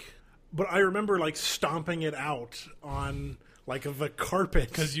to but I remember stomping it out on the carpet.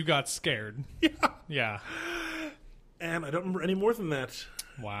 Because you got scared. Yeah. Yeah. And I don't remember any more than that.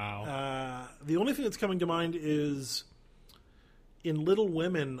 Wow. The only thing that's coming to mind is in Little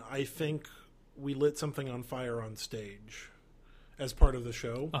Women, I think we lit something on fire on stage as part of the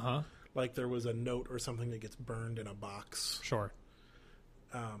show. Uh-huh. Like there was a note or something that gets burned in a box. Sure.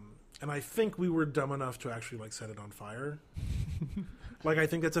 And I think we were dumb enough to actually set it on fire. I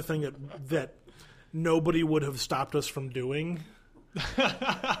think that's a thing that nobody would have stopped us from doing.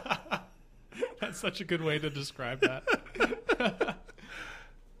 That's such a good way to describe that.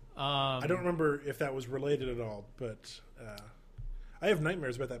 I don't remember if that was related at all, but I have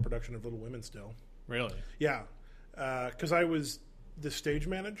nightmares about that production of Little Women still. Really? Yeah, because I was the stage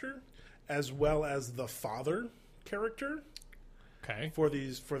manager as well as the father character Okay. for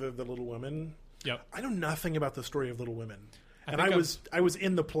the Little Women. Yep. I know nothing about the story of Little Women, and think I was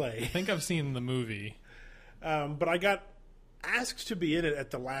in the play, I think I've seen the movie. but I got asked to be in it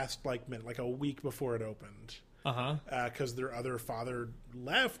at the last minute, a week before it opened. Uh-huh. Because their other father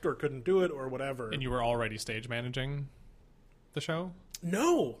left or couldn't do it or whatever. And you were already stage managing the show?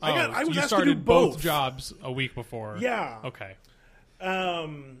 No, I was you asked started to do both jobs a week before. Yeah. Okay.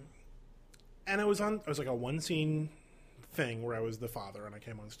 And I was like a one scene thing where I was the father and I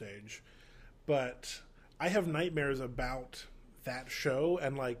came on stage. But I have nightmares about that show,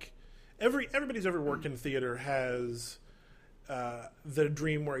 and everybody's ever worked in theater has the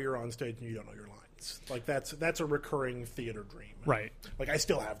dream where you're on stage and you don't know your lines. That's a recurring theater dream. Right. I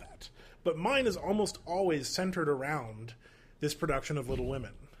still have that. But mine is almost always centered around this production of Little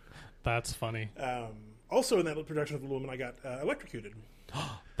Women. That's funny. Also in that production of Little Women, I got electrocuted.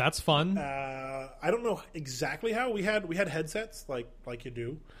 That's fun. I don't know exactly how. We had headsets like you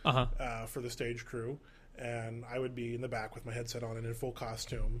do for the stage crew, and I would be in the back with my headset on and in full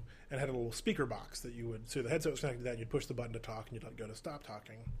costume, and had a little speaker box that so the headset was connected to that, and you'd push the button to talk, and you'd let go to stop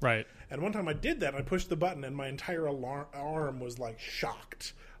talking. Right. And one time I did that, and I pushed the button, and my entire arm was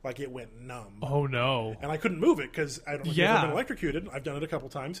shocked, it went numb. Oh, no. And I couldn't move it because I don't know if you've Yeah. ever been electrocuted. I've done it a couple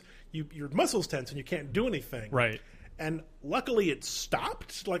times. Your muscles tense and you can't do anything. Right. And luckily it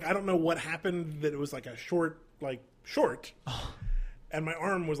stopped. I don't know what happened, that it was a short. And my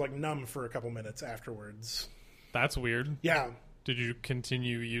arm was numb for a couple minutes afterwards. That's weird. Yeah. Did you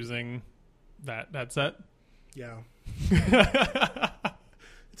continue using that headset? Yeah.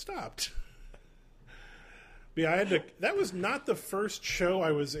 It stopped. But yeah, that was not the first show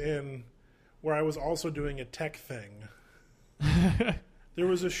I was in where I was also doing a tech thing. There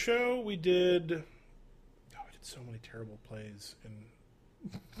was a show we did. I did so many terrible plays in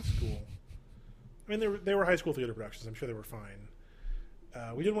school. I mean, they were high school theater productions. I'm sure they were fine.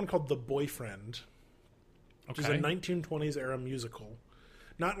 We did one called The Boyfriend, which is a 1920s era musical.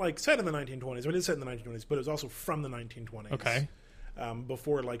 Not set in the 1920s. It is set in the 1920s, but it was also from the 1920s. Okay.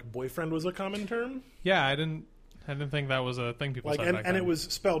 Before boyfriend was a common term. Yeah, I didn't think that was a thing people said back then. And it was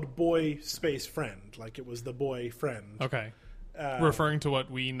spelled boy space friend. It was the boy friend. Okay. Referring to what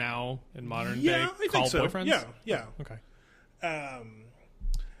we now in modern day I call think so. boyfriends? Yeah. Okay.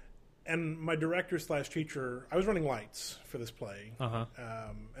 And my director / teacher, I was running lights for this play. Uh-huh.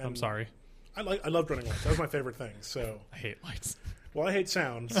 I'm sorry. I loved running lights. That was my favorite thing. So I hate lights. Well, I hate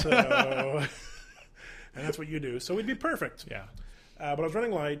sound, so and that's what you do. So we'd be perfect. Yeah. But I was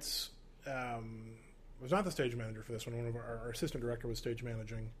running lights, was not the stage manager for this one. One of our assistant director was stage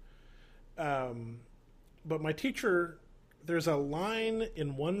managing. But my teacher, there's a line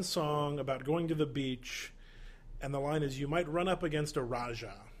in one song about going to the beach, and the line is, "You might run up against a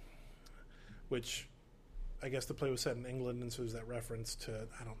Raja," which I guess the play was set in England, and so there's that reference to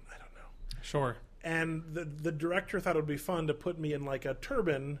I don't know. Sure. And the director thought it would be fun to put me in like a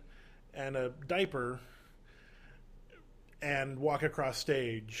turban and a diaper and walk across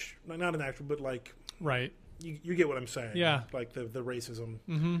stage. Not an actual, but like Right. you get what I'm saying. Yeah. Like the racism.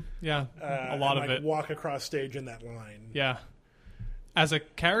 Mm-hmm. Yeah. A lot and, of like, it. Walk across stage in that line. Yeah. As a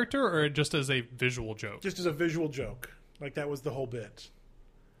character or just as a visual joke? Just as a visual joke. Like that was the whole bit.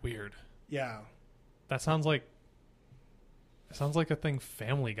 Weird. Yeah. That sounds like a thing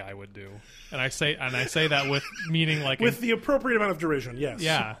Family Guy would do. And I say that with meaning like With the appropriate amount of derision, yes.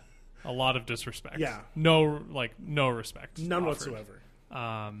 yeah. A lot of disrespect. Yeah. No respect. None offered. whatsoever.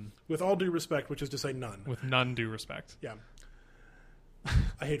 With all due respect, which is to say none. With none due respect. Yeah.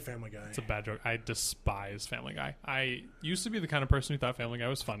 I hate Family Guy. It's a bad joke. I despise Family Guy. I used to be the kind of person who thought Family Guy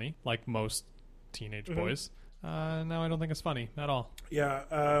was funny, like most teenage boys. Now I don't think it's funny at all. Yeah.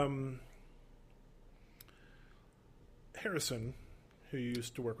 Harrison, who you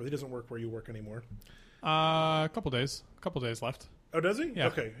used to work with, he doesn't work where you work anymore. A couple days left. Oh, does he? Yeah.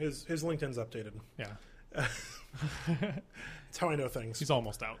 Okay, his LinkedIn's updated. Yeah. That's how I know things. He's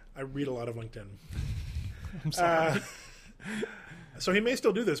almost out. I read a lot of LinkedIn. I'm sorry. So he may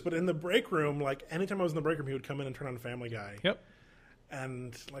still do this, but in the break room, like anytime I was in the break room, he would come in and turn on Family Guy. Yep.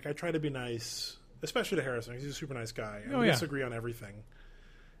 And like I try to be nice, especially to Harrison. He's a super nice guy. And Oh, we yeah. disagree on everything.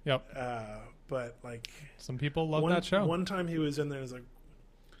 Yep. But like Some people love that show. One time he was in there and was like,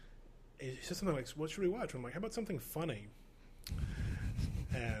 he said something like, "What should we watch?" I'm like, "How about something funny?"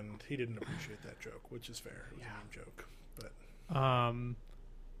 And he didn't appreciate that joke, which is fair. It was a mean joke, but Oh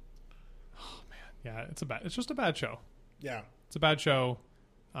man, yeah, it's just a bad show. yeah, It's a bad show,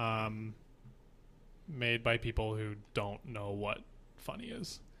 made by people who don't know what funny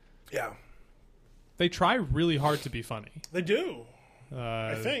is. yeah, They try really hard to be funny. they do.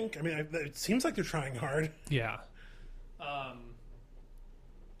 I I think. I mean, it seems like they're trying hard. Yeah.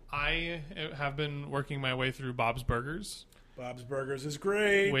 I have been working my way through Bob's Burgers, Bob's Burgers is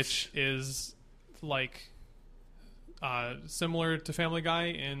great. which is like similar to Family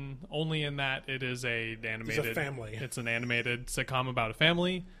Guy only in that it is an animated. It's a family. It's an animated sitcom about a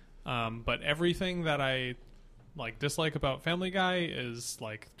family. But everything that I like dislike about Family Guy is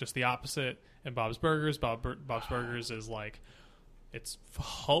like just the opposite. And Bob's Burgers, Bob's Burgers is like it's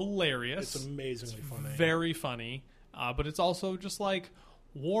hilarious. It's amazingly funny. Very funny, but it's also just like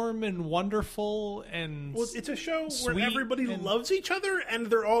warm and wonderful and Well, it's a show sweet where everybody and- loves each other, and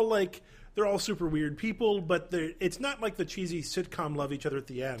they're all super weird people, but it's not like the cheesy sitcom love each other at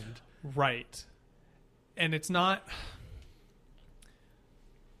the end. right. And it's not.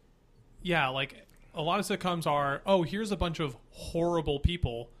 Yeah, like a lot of sitcoms are. Oh, here's a bunch of horrible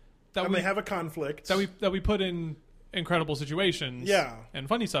people And they have a conflict. that we put in incredible situations. Yeah. And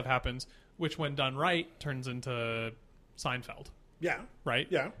funny stuff happens, which when done right turns into Seinfeld. Yeah. Right?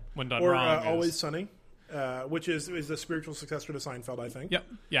 Yeah. When done Or wrong. Always Sunny, which is the spiritual successor to Seinfeld, I think. Yep.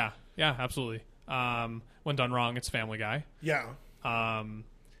 Yeah. Yeah, absolutely. When done wrong, it's Family Guy. Yeah.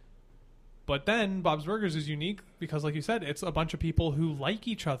 But then Bob's Burgers is unique because, like you said, it's a bunch of people who like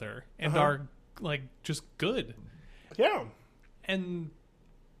each other and are like just good. Yeah. And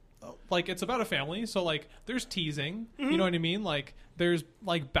like it's about a family, so like there's teasing. You know what I mean? Like there's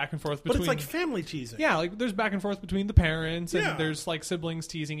like back and forth between. But it's like family teasing. Yeah, like there's back and forth between the parents, and Yeah. there's like siblings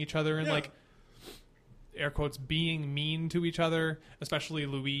teasing each other, and Yeah. like air quotes being mean to each other, especially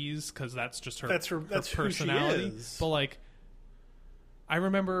Louise, because that's just her. That's who she personality. is. But like, I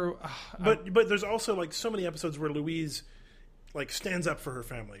remember. But there's also like so many episodes where Louise like stands up for her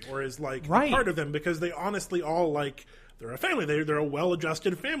family or is like a Right. part of them because they honestly all like they're a family. They're a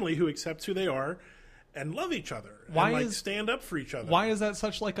well-adjusted family who accepts who they are and love each other. Why and, like, is- stand up for each other? why is that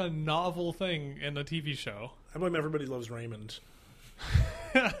such like a novel thing in a TV show? I blame Everybody Loves Raymond.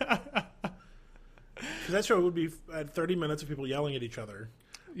 Because that show would be at 30 minutes of people yelling at each other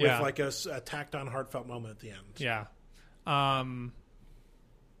Yeah. with like a tacked-on, heartfelt moment at the end. Yeah. My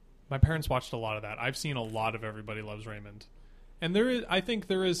parents watched a lot of that. I've seen a lot of Everybody Loves Raymond. And I think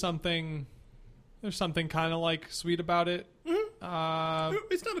there is something kind of like sweet about it.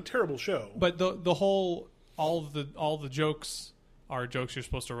 It's not a terrible show. But the whole all the jokes are jokes you're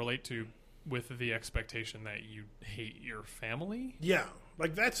supposed to relate to with the expectation that you hate your family. Yeah.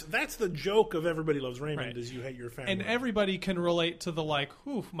 Like that's the joke of Everybody Loves Raymond Right. is you hate your family. And everybody can relate to the like,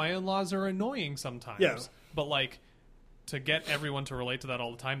 oof, my in-laws are annoying sometimes. Yeah. But like to get everyone to relate to that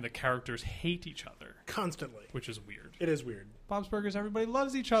all the time, the characters hate each other constantly, which is weird. It is weird. Bob's Burgers, everybody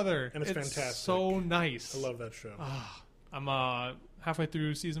loves each other, and it's fantastic. So nice. I love that show. I'm halfway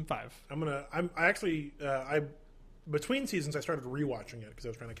through season 5. I between seasons I started rewatching it because I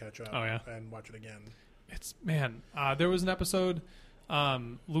was trying to catch up. Oh, yeah? And watch it again. It's there was an episode.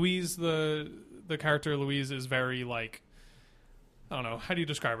 Louise, the character Louise, is very like, I don't know, how do you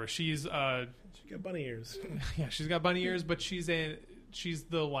describe her? She's She got bunny ears. yeah, she's got bunny ears, but she's the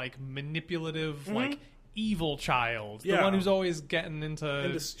like manipulative, like evil child, the one who's always getting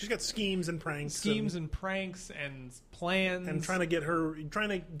into she's got schemes and pranks, and pranks and plans, and trying to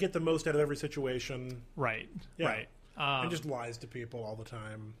get the most out of every situation. Right, Yeah. right, and just lies to people all the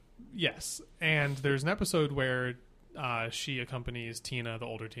time. Yes, and there's an episode where she accompanies Tina, the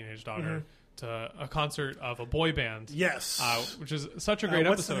older teenage daughter, to a concert of a boy band. Yes, which is such a great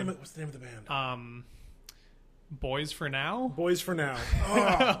episode. What's the name of the band? Boys for Now. Boys for Now,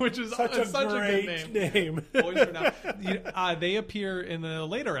 oh, which is such a great good name. Boys for Now. They appear in a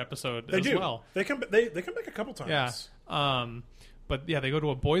later episode as well. They come back a couple times. Yeah. But yeah, they go to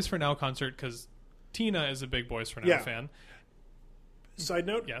a Boys for Now concert because Tina is a big Boys for Now fan. Side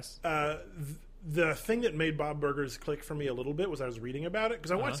note, yes. The thing that made Bob Burgers click for me a little bit was I was reading about it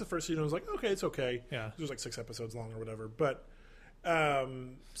because I watched the first season and I was like, okay, it's okay. Yeah. It was like 6 episodes long or whatever. But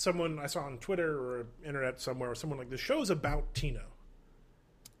someone I saw on Twitter or internet somewhere, someone like, the show's about Tina.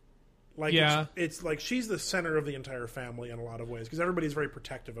 Like, it's like she's the center of the entire family in a lot of ways because everybody's very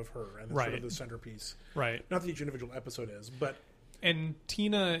protective of her and it's sort of the centerpiece. Right. Not that each individual episode is, but... And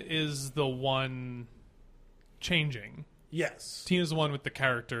Tina is the one changing. Yes. Tina's the one with the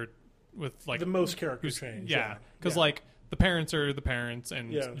character, with like... the most character change. Yeah. Because like, the parents are the parents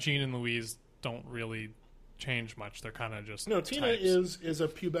and Yeah. Jean and Louise don't really change much. They're kind of just Tina types. is a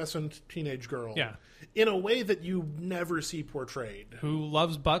pubescent teenage girl. Yeah. In a way that you never see portrayed. Who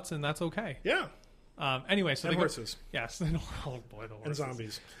loves butts, and that's okay. Yeah. Anyway, so And they horses. Yes. Oh boy, the horses. And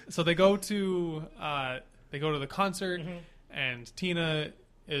zombies. So they go to the concert, and Tina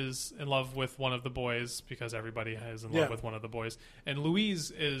is in love with one of the boys because everybody is in love with one of the boys, and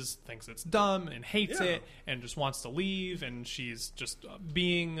Louise thinks it's dumb and hates it and just wants to leave, and she's just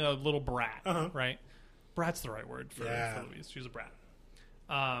being a little brat, right? Brat's the right word for Louise. She's a brat.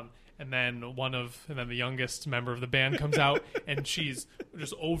 And then the youngest member of the band comes out, and she's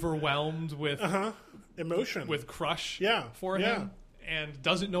just overwhelmed with emotion, with crush for Yeah. him, and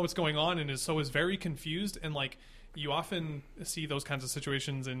doesn't know what's going on, and is very confused. And like, you often see those kinds of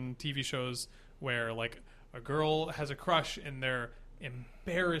situations in TV shows where like a girl has a crush and they're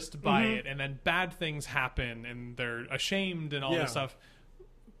embarrassed by it, and then bad things happen and they're ashamed and all this stuff.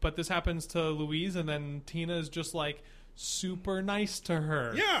 But this happens to Louise, and then Tina is just like super nice to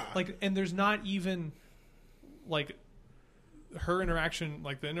her. Yeah. Like, and there's not even like her interaction,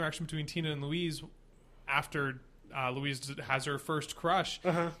 like the interaction between Tina and Louise after Louise has her first crush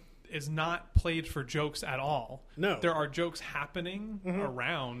is not played for jokes at all. No. There are jokes happening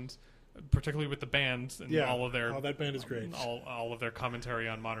around, particularly with the bands and all of their... Oh, that band is great. All of their commentary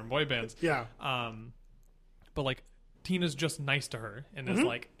on modern boy bands. Yeah. But like, Tina's just nice to her and is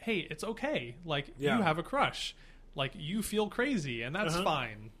like, hey, it's okay. Like, you have a crush. Like, you feel crazy, and that's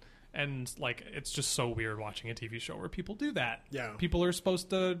fine. And like, it's just so weird watching a TV show where people do that. Yeah. People are supposed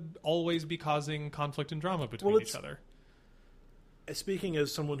to always be causing conflict and drama between each other. Speaking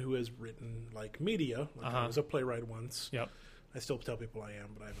as someone who has written like media, like I was a playwright once. Yep. I still tell people I am,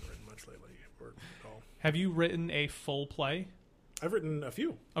 but I haven't written much lately or at all. Have you written a full play? I've written a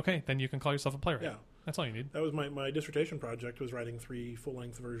few. Okay, then you can call yourself a playwright. Yeah. That's all you need. That was my dissertation project, was writing 3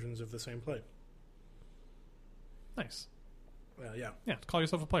 full-length versions of the same play. Nice. Yeah. Yeah, call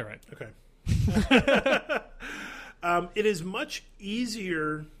yourself a playwright. Okay. It is much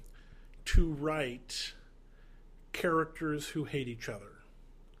easier to write characters who hate each other.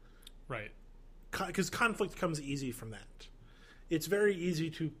 Right. Because conflict comes easy from that. It's very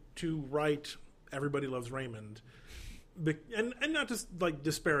easy to write Everybody Loves Raymond, and not just like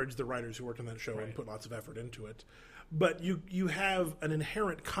disparage the writers who worked on that show and put lots of effort into it, but you have an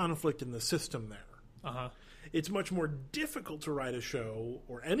inherent conflict in the system there. It's much more difficult to write a show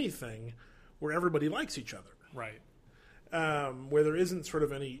or anything where everybody likes each other. Right. Where there isn't sort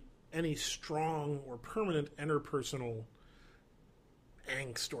of any strong or permanent interpersonal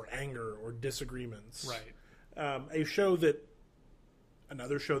angst or anger or disagreements. Right.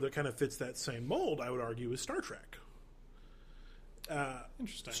 Another show that kind of fits that same mold, I would argue, is Star Trek.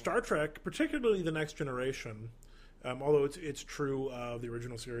 Interesting. Star Trek, particularly The Next Generation, although it's true of the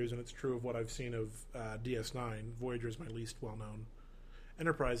original series and it's true of what I've seen of DS9. Voyager is my least well-known.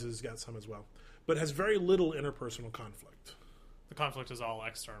 Enterprise has got some as well. but has very little interpersonal conflict. The conflict is all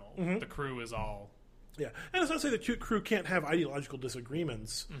external. The crew is all... Yeah, and it's not to say the crew can't have ideological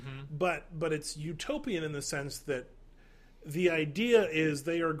disagreements, but it's utopian in the sense that the idea is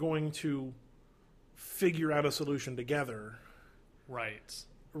they are going to figure out a solution together, right?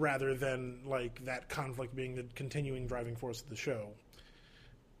 Rather than like that conflict being the continuing driving force of the show.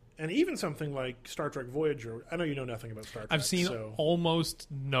 And even something like Star Trek Voyager, I know you know nothing about Star Trek. I've seen almost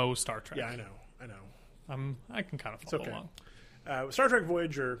no Star Trek. Yeah, I know. I can kind of follow along. Star Trek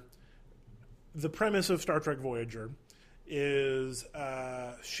Voyager. The premise of Star Trek Voyager is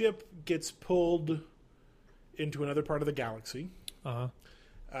a ship gets pulled into another part of the galaxy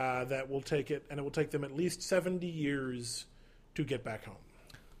that will take it, and it will take them at least 70 years to get back home.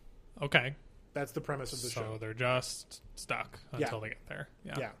 Okay. That's the premise of the show. So they're just stuck until they get there.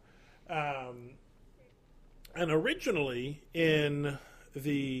 Yeah. And originally in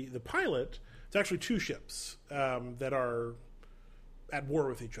the pilot, it's actually two ships that are at war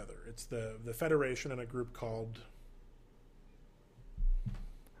with each other. It's the Federation and a group called...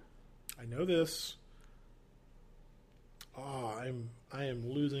 I know this. Oh, I am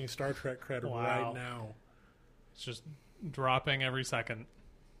losing Star Trek cred right now. It's just dropping every second.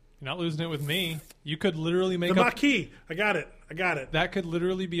 You're not losing it with me. You could literally make the Maquis. I got it. That could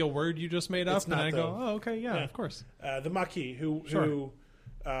literally be a word you just made up, it's not, and I though. go, oh, okay, yeah, of course. The Maquis, who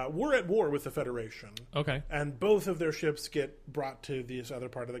were at war with the Federation. Okay. And both of their ships get brought to this other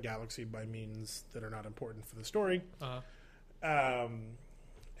part of the galaxy by means that are not important for the story. And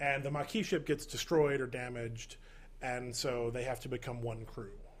the Maquis ship gets destroyed or damaged, and so they have to become one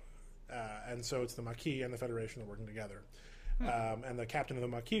crew. And so it's the Maquis and the Federation that are working together. And the captain of the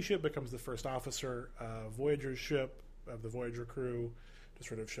Maquis ship becomes the first officer of Voyager's ship, of the Voyager crew, to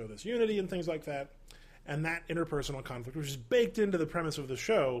sort of show this unity and things like that. And that interpersonal conflict, which is baked into the premise of the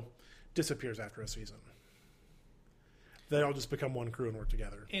show, disappears after a season. They all just become one crew and work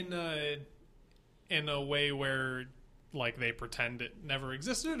together. In a way where, like, they pretend it never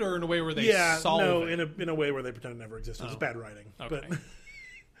existed, or in a way where they solve it? in a way where they pretend it never existed. It's bad writing. Okay.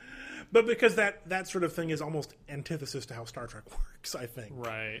 But because that sort of thing is almost antithesis to how Star Trek works, I think.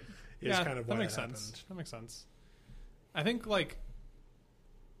 Right. Is kind of why that makes sense. That makes sense. I think, like,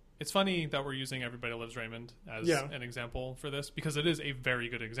 it's funny that we're using Everybody Loves Raymond as an example for this, because it is a very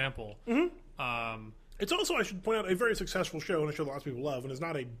good example. It's also, I should point out, a very successful show and a show that lots of people love, and is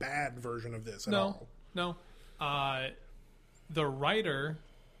not a bad version of this at all. No. The writer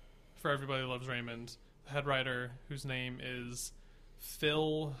for Everybody Loves Raymond, the head writer, whose name is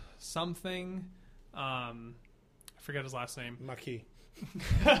Phil something, I forget his last name. Maquis.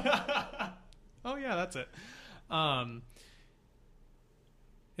 Oh yeah, that's it.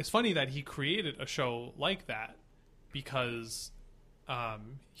 It's funny that he created a show like that because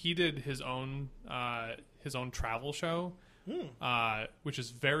he did his own travel show, which is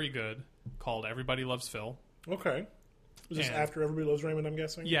very good, called Everybody Loves Phil. Okay. Was this after Everybody Loves Raymond, I'm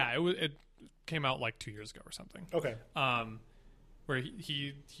guessing? Yeah, it came out like 2 years ago or something. Okay. Where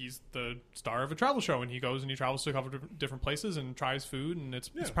he's the star of a travel show, and he goes and he travels to a couple of different places and tries food, and it's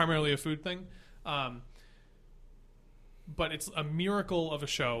primarily a food thing. But it's a miracle of a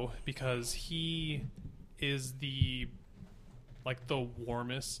show because he is the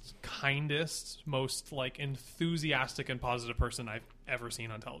warmest, kindest, most like enthusiastic and positive person I've ever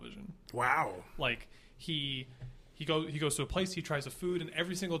seen on television. Wow. Like he goes to a place, he tries a food, and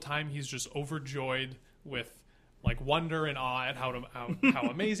every single time he's just overjoyed with like wonder and awe at how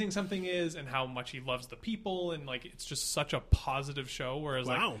amazing something is and how much he loves the people, and like it's just such a positive show. Whereas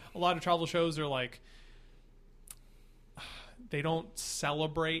like a lot of travel shows are like, they don't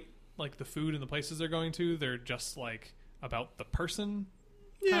celebrate like the food and the places they're going to. They're just like about the person,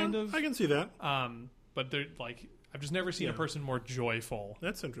 kind of. I can see that. But they're like, I've just never seen a person more joyful.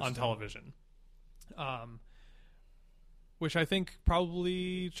 That's interesting. On television. Which I think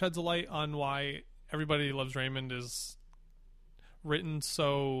probably sheds a light on why Everybody Loves Raymond is written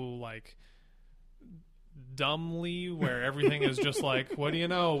so like dumbly, where everything is just like, what do you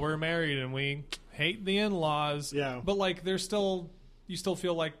know? We're married and we hate the in-laws. Yeah. But like, you still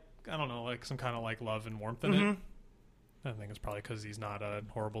feel like, I don't know, like some kind of like love and warmth in it. I think it's probably because he's not a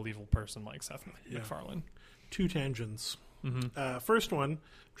horrible, evil person like Seth MacFarlane. Two tangents. First one,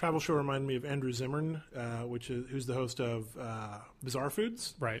 travel show reminded me of Andrew Zimmern, who's the host of Bizarre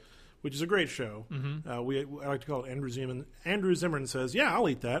Foods. Right. Which is a great show. I like to call it Andrew Zimmern. Andrew Zimmern says, "Yeah, I'll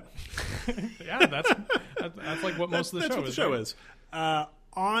eat that." Yeah, that's like what most of the show is. That's what the show is.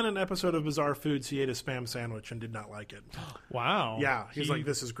 On an episode of Bizarre Foods, he ate a Spam sandwich and did not like it. Wow. Yeah, he's like,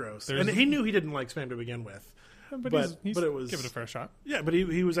 "This is gross," and he knew he didn't like Spam to begin with. But he's it was give it a fair shot. Yeah, but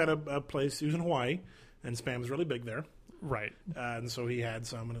he was at a place. He was in Hawaii, and Spam's really big there, Right. and so he had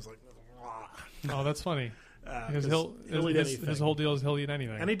some, and it's like, Oh, that's funny. Because he'll eat anything. his whole deal is he'll eat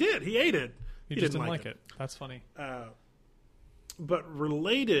anything. And he did. He ate it. He just didn't like it. That's funny. But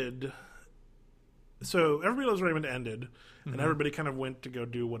related, so Everybody Loves Raymond ended, and everybody kind of went to go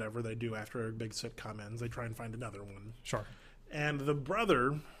do whatever they do after a big sitcom ends. They try and find another one. Sure. And the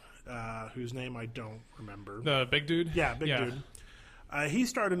brother, whose name I don't remember. The big dude? Yeah, big dude. He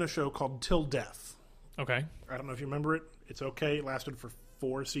starred in a show called Till Death. Okay. I don't know if you remember it. It's okay. It lasted for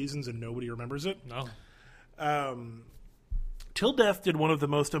 4 seasons, and nobody remembers it. No. Till Death did one of the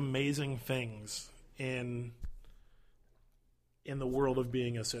most amazing things in the world of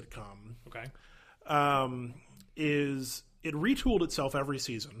being a sitcom. Okay. Is it retooled itself every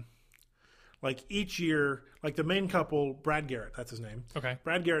season. Like each year, like the main couple, Brad Garrett, that's his name. Okay.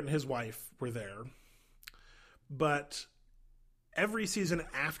 Brad Garrett and his wife were there. But every season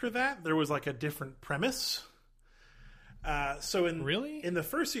after that, there was like a different premise. So in the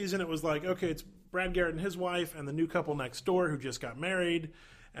first season, it was like, okay, it's Brad Garrett and his wife and the new couple next door who just got married,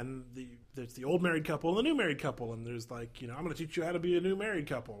 and there's the old married couple and the new married couple, and there's like, I'm going to teach you how to be a new married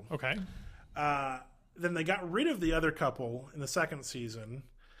couple. Okay. Then they got rid of the other couple in the second season,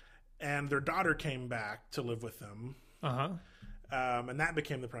 and their daughter came back to live with them. Uh-huh. And that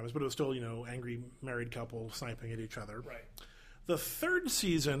became the premise, but it was still, angry married couple sniping at each other. Right. The third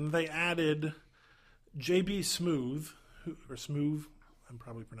season, they added J.B. Smoove, Smoove, I'm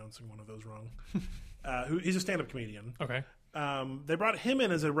probably pronouncing one of those wrong, he's a stand-up comedian. Okay. They brought him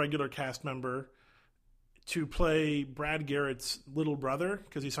in as a regular cast member to play Brad Garrett's little brother,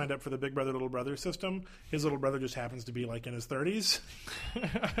 because he signed up for the Big Brother, Little Brother system. His little brother just happens to be like in his 30s,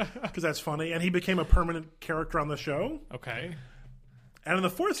 because that's funny. And he became a permanent character on the show. Okay. And in the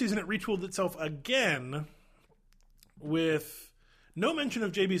fourth season, it retooled itself again with no mention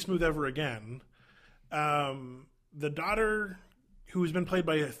of J.B. Smoove ever again. The daughter, who's been played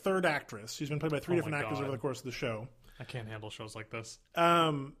by a third actress, she's been played by 3 different actors over the course of the show. I can't handle shows like this.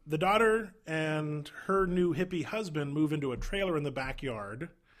 The daughter and her new hippie husband move into a trailer in the backyard.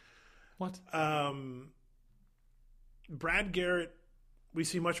 What? Brad Garrett, we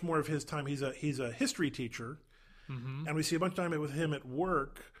see much more of his time. He's a history teacher, and we see a bunch of time with him at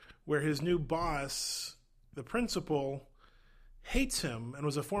work, where his new boss, the principal, hates him and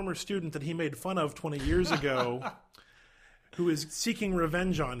was a former student that he made fun of 20 years ago, who is seeking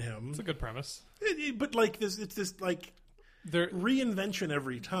revenge on him. It's a good premise. But like this, it's this like reinvention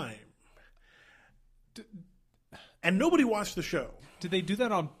every time, and nobody watched the show. Did they do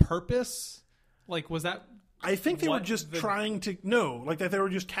that on purpose? Like, was that? I think they were just trying to they were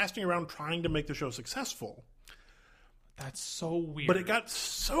just casting around trying to make the show successful. That's so weird. But it got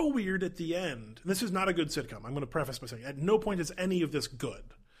so weird at the end. This is not a good sitcom. I'm going to preface by saying at no point is any of this good.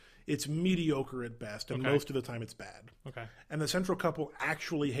 It's mediocre at best, and most of the time it's bad. Okay. And the central couple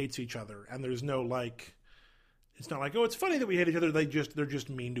actually hates each other, and there's no it's not like, oh, it's funny that we hate each other. They're just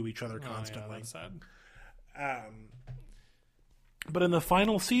mean to each other constantly. Yeah, that's sad. But in the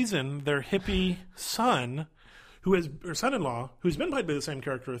final season, their hippie son, or son-in-law, who's been played by the same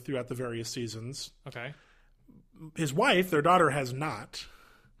character throughout the various seasons. Okay. His wife, their daughter has not,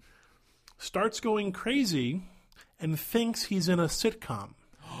 starts going crazy and thinks he's in a sitcom.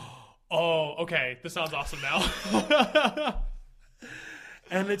 Oh, okay. This sounds awesome now.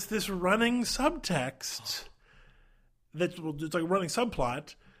 And it's this running subtext it's like a running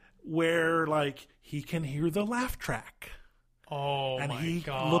subplot where like he can hear the laugh track. Oh, and my he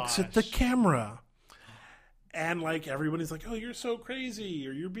gosh. looks at the camera. And like everybody's like, "Oh, you're so crazy,"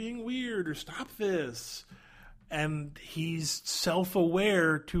 or "You're being weird," or "Stop this." And he's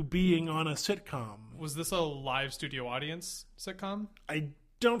self-aware to being on a sitcom. Was this a live studio audience sitcom? I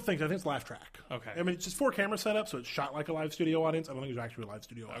don't think. I think it's laugh track. Okay. I mean, it's just 4 camera setup, so it's shot like a live studio audience. I don't think it was actually a live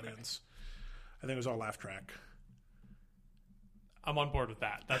studio audience. I think it was all laugh track. I'm on board with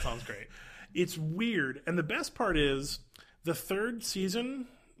that. That sounds great. It's weird. And the best part is the third season,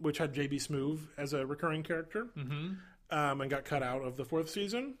 which had J.B. Smoove as a recurring character, and got cut out of the fourth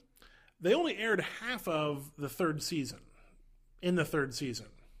season, they only aired half of the third season, in the third season.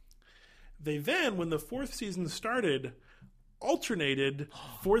 They then, when the fourth season started, alternated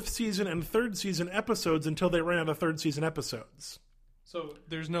fourth season and third season episodes until they ran out of third season episodes. So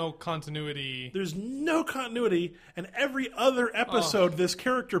there's no continuity. There's no continuity, and every other episode this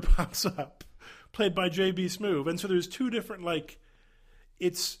character pops up, played by J.B. Smoove. And so there's 2 different,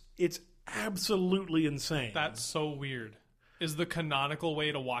 it's absolutely insane. That's so weird. Is the canonical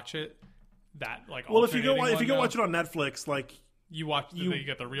way to watch it that well, if you go watch it on Netflix, You watch, you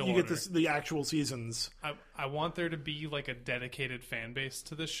get the real you order. get the actual seasons. I want there to be like a dedicated fan base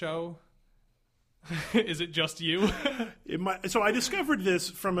to this show. Is it just you? So I discovered this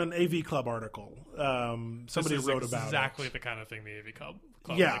from an AV Club article. Somebody wrote about exactly the kind of thing the AV Club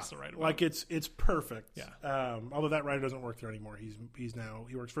likes to write about. Like it's perfect. Yeah. Although that writer doesn't work there anymore.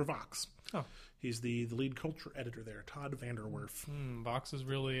 He works for Vox. Oh. He's the lead culture editor there, Todd Vanderwerf. Vox is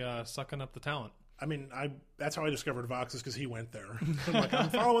really sucking up the talent. I mean, that's how I discovered Vox, is because he went there. I'm like, I'm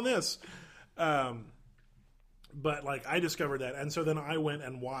following this. But like, I discovered that, and so then I went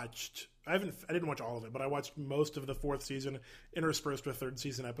and watched. I didn't watch all of it, but I watched most of the 4th season, interspersed with 3rd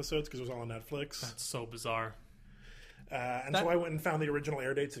season episodes because it was all on Netflix. That's so bizarre. So I went and found the original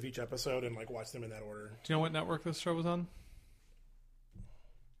air dates of each episode and like watched them in that order. Do you know what network this show was on?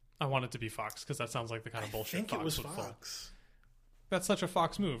 I want it to be Fox because that sounds like the kind of bullshit. I think Fox it was would pull. Fox. That's such a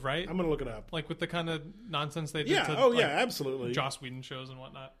Fox move, right? I'm gonna look it up. Like with the kind of nonsense they did. Yeah. To, yeah. Absolutely. Joss Whedon shows and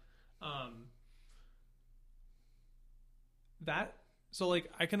whatnot. So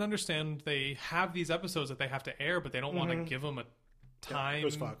like I can understand they have these episodes that they have to air, but they don't want to give them a time it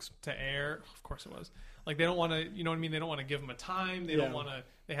was Fox. to air. Of course it was. Like they don't want to, you know what I mean? They don't want to give them a time. They don't want to.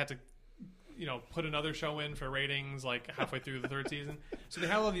 They had to, put another show in for ratings like halfway through the 3rd season. So they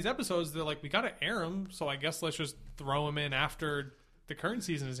have all these episodes. They're like, we got to air them. So I guess let's just throw them in after the current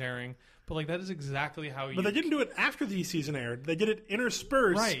season is airing. But like that is exactly how you. But they didn't do it after the season aired. They did it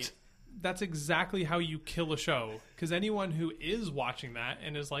interspersed. Right. That's exactly how you kill a show. Because anyone who is watching that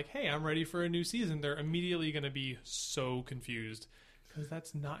and is like, hey, I'm ready for a new season, they're immediately going to be so confused. Because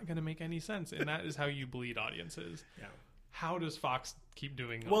that's not going to make any sense. And that is how you bleed audiences. Yeah. How does Fox keep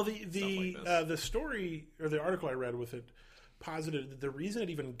doing well, stuff like this? The story, or the article I read with it, posited that the reason it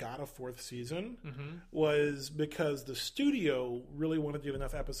even got a 4th season was because the studio really wanted to do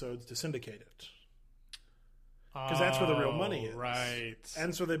enough episodes to syndicate it. Because that's where the real money is. Right.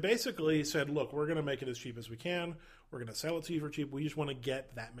 And so they basically said, look, we're going to make it as cheap as we can. We're going to sell it to you for cheap. We just want to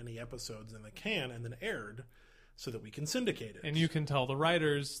get that many episodes in the can and then aired so that we can syndicate it. And you can tell the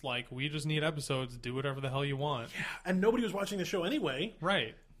writers, like, we just need episodes. Do whatever the hell you want. Yeah. And nobody was watching the show anyway.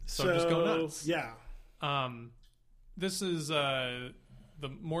 Right. So just go nuts. Yeah. This is the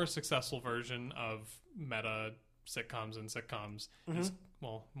more successful version of meta sitcoms and sitcoms. Is,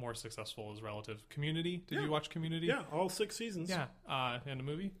 well, more successful is relative. Community. Did you watch Community? Yeah, all 6 seasons. Yeah, and a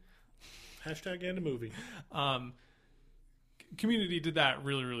movie. Hashtag and a movie. Community did that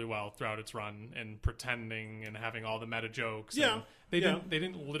really, really well throughout its run, and pretending and having all the meta jokes. Yeah, and they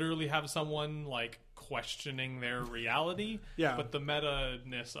didn't literally have someone like questioning their reality. Yeah, but the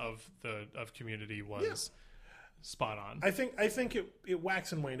meta-ness of Community was spot on. I think it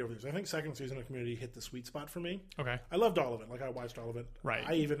waxed and waned over this. I think 2nd season of Community hit the sweet spot for me. Okay, I loved all of it. Like I watched all of it. Right.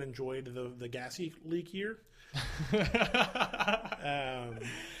 I even enjoyed the gassy leak year.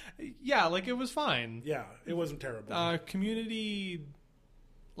 Yeah, like it was fine. Yeah, it wasn't terrible. Community,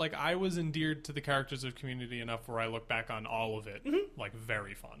 like I was endeared to the characters of Community enough where I look back on all of it like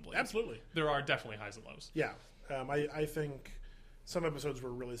very fondly. Absolutely. There are definitely highs and lows. Yeah, I think some episodes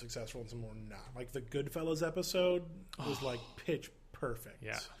were really successful and some were not. Like the Goodfellas episode was like pitch perfect.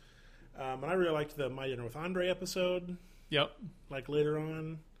 Yeah. And I really liked the My Dinner with Andre episode. Yep. Like later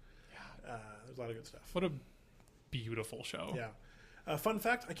on. Yeah. There's a lot of good stuff. What a beautiful show. Yeah. Fun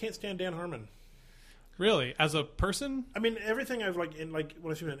fact, I can't stand Dan Harmon. Really? As a person? I mean, everything I've when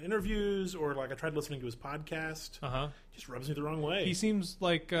I see him in interviews or like I tried listening to his podcast, just rubs me the wrong way. He seems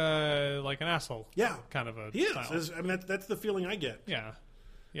like an asshole. Yeah. Kind of a He style. is. I mean, that's the feeling I get. Yeah.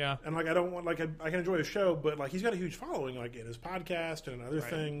 Yeah. And like I don't want I can enjoy his show, but like he's got a huge following like in his podcast and in other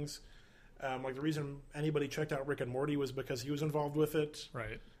things. Like the reason anybody checked out Rick and Morty was because he was involved with it.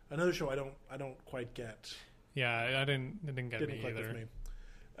 Right. Another show I don't quite get. Yeah, it didn't get me click either. with me.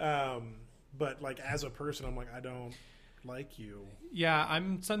 But like as a person, I'm like I don't like you. Yeah,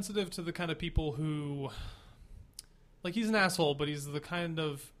 I'm sensitive to the kind of people who, like, he's an asshole, but he's the kind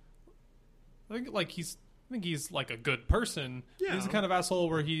of, I think he's like a good person. Yeah. He's the kind of asshole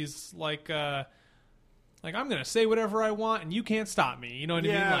where he's like I'm gonna say whatever I want and you can't stop me. You know what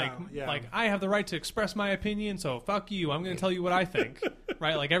I mean? Like I have the right to express my opinion, so fuck you. I'm gonna tell you what I think.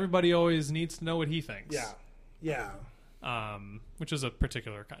 Right? Like everybody always needs to know what he thinks. Yeah. Which is a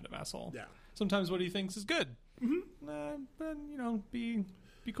particular kind of asshole. Yeah. Sometimes what he thinks is good. But be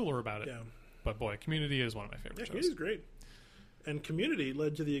cooler about it. Yeah. But boy, Community is one of my favorite shows. Community's great. And Community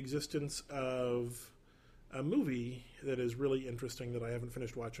led to the existence of a movie that is really interesting that I haven't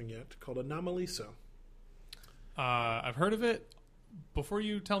finished watching yet called Anomalisa. I've heard of it. Before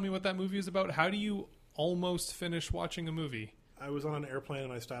you tell me what that movie is about, how do you almost finish watching a movie? I was on an airplane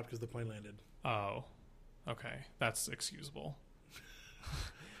and I stopped because the plane landed. Oh, okay. That's excusable.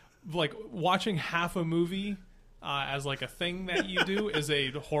 like watching half a movie as like a thing that you do is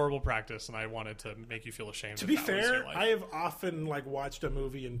a horrible practice, and I wanted to make you feel ashamed. To be fair, I have often like watched a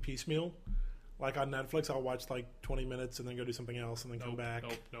movie in piecemeal. Like on Netflix, I'll watch like 20 minutes and then go do something else and then come back.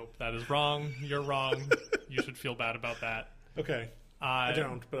 Nope. That is wrong. You're wrong. You should feel bad about that. Okay. I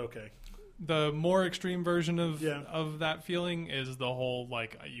don't, but okay. The more extreme version of that feeling is the whole,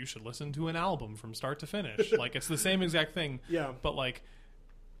 like, you should listen to an album from start to finish. Like, it's the same exact thing. Yeah. But, like,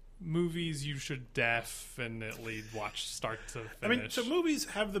 movies you should definitely watch start to finish. I mean, so movies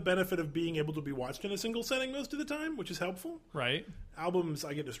have the benefit of being able to be watched in a single setting most of the time, which is helpful. Right. Albums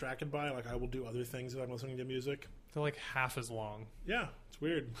I get distracted by. Like, I will do other things if I'm listening to music. They're like half as long. Yeah, it's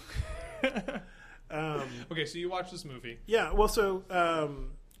weird. Okay, so you watch this movie. Yeah, well, so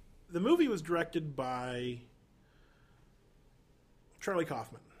the movie was directed by Charlie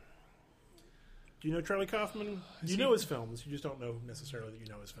Kaufman. Do you know Charlie Kaufman? You know his films. You just don't know necessarily that you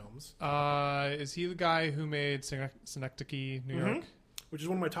know his films. Is he the guy who made Synecdoche, New York? Which is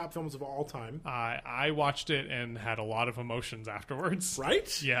one of my top films of all time. I watched it and had a lot of emotions afterwards.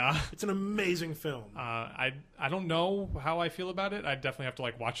 Right? Yeah. It's an amazing film. I don't know how I feel about it. I definitely have to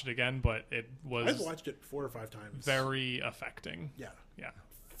like watch it again, but it was... I've watched it 4 or 5 times. Very affecting. Yeah. Yeah.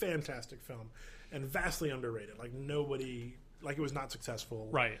 Fantastic film. And vastly underrated. Like nobody... Like it was not successful.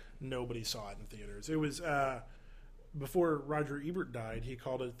 Right. Nobody saw it in theaters. It was... before Roger Ebert died, he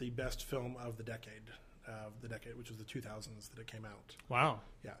called it the best film of the decade. Which was the 2000s that it came out. Wow.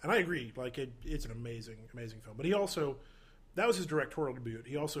 Yeah, and I agree. Like it's an amazing, amazing film. But he also, that was his directorial debut.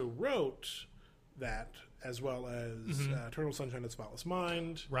 He also wrote that, as well as Eternal Sunshine of the Spotless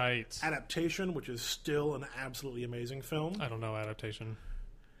Mind. Right. Adaptation, which is still an absolutely amazing film. I don't know Adaptation.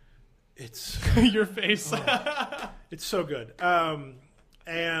 It's your face. It's so good.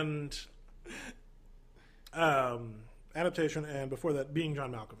 Adaptation, and before that, Being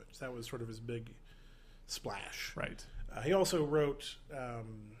John Malkovich. That was sort of his big splash. Right. He also wrote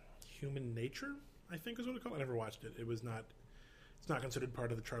Human Nature, I think is what it's called. I never watched it. It's not considered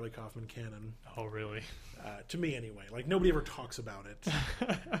part of the Charlie Kaufman canon. Oh, really? To me, anyway. Like, nobody ever talks about it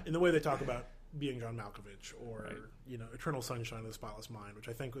in the way they talk about Being John Malkovich or, Eternal Sunshine of the Spotless Mind, which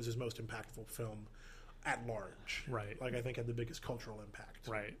I think was his most impactful film at large. Right. Like, I think had the biggest cultural impact.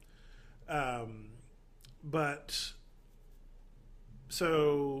 Right.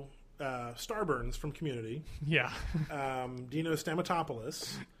 So... Starburns from Community, yeah, Dino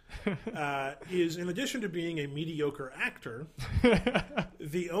Stamatopoulos, is, in addition to being a mediocre actor,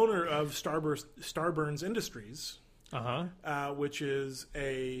 the owner of Starburns Industries, which is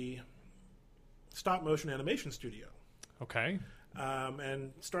a stop-motion animation studio. Okay.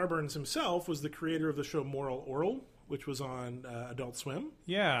 And Starburns himself was the creator of the show Moral Orel, which was on Adult Swim.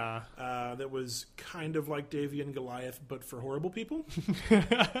 Yeah. That was kind of like Davy and Goliath, but for horrible people.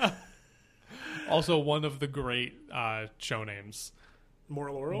 Also, one of the great show names.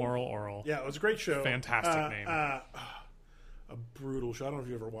 Moral Orel? Moral Orel. Yeah, it was a great show. Fantastic name. A brutal show. I don't know if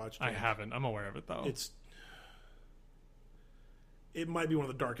you ever watched it. I haven't. I'm aware of it, though. It might be one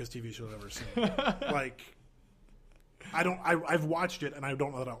of the darkest TV shows I've ever seen. Like, I've watched it, and I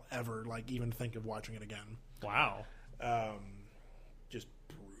don't know that I'll ever, like, even think of watching it again. Wow. Just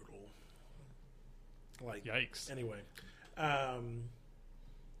brutal. Like, yikes. Anyway.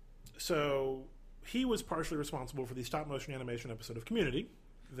 So he was partially responsible for the stop-motion animation episode of Community,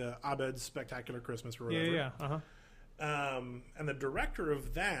 the Abed's Spectacular Christmas or whatever. Yeah. And the director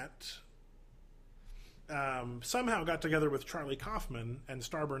of that somehow got together with Charlie Kaufman and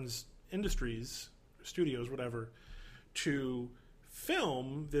Starburns Industries, Studios, whatever, to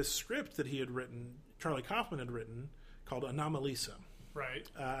film this script that he had written, Charlie Kaufman had written, called Anomalisa. Right.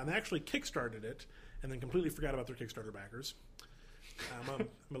 And they actually kickstarted it and then completely forgot about their Kickstarter backers. I'm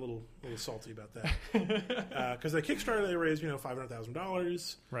a little salty about that because they Kickstarter, they raised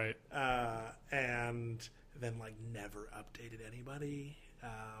 $500,000, right, and then like never updated anybody,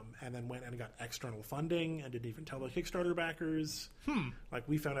 and then went and got external funding and didn't even tell the Kickstarter backers. Like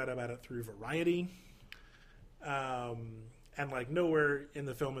we found out about it through Variety, and like nowhere in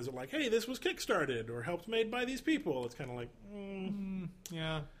the film is it like, hey, this was kickstarted or helped made by these people. It's kind of like,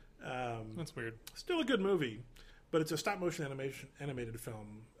 yeah, that's weird. Still a good movie. But it's a stop-motion animated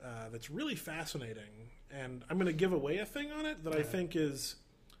film that's really fascinating. And I'm going to give away a thing on it that I think is...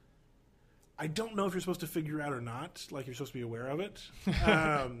 I don't know if you're supposed to figure out or not. Like, you're supposed to be aware of it.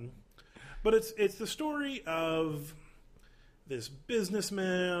 But it's the story of this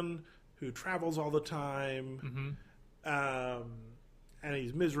businessman who travels all the time. And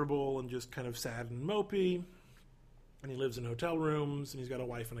he's miserable and just kind of sad and mopey. And he lives in hotel rooms. And he's got a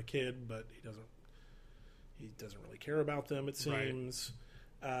wife and a kid, but he doesn't really care about them, it seems.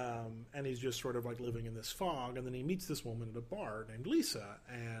 And he's just sort of like living in this fog, and then he meets this woman at a bar named Lisa,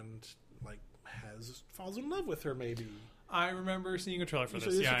 and like falls in love with her maybe. I remember seeing a trailer for So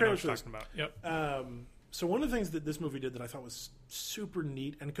this. it's a Yeah, I know trailer what for you're this. talking about. Yep. So one of the things that this movie did that I thought was super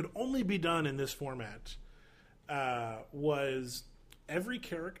neat and could only be done in this format was every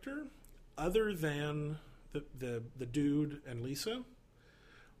character other than the dude and Lisa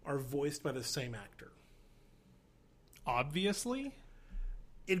are voiced by the same actor. Obviously?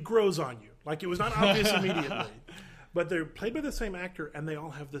 It grows on you. Like, it was not obvious immediately. But they're played by the same actor, and they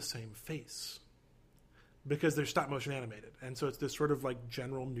all have the same face. Because they're stop-motion animated. And so it's this sort of, like,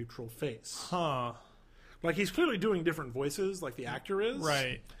 general neutral face. Huh. Like, he's clearly doing different voices, like the actor is.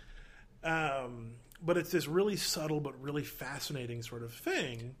 Right. But it's this really subtle but really fascinating sort of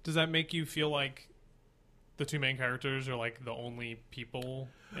thing. Does that make you feel like the two main characters are like the only people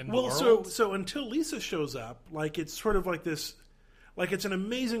in the Well, world? so until Lisa shows up, like, it's sort of like this... Like, it's an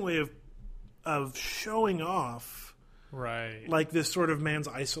amazing way of showing off, Right. like, this sort of man's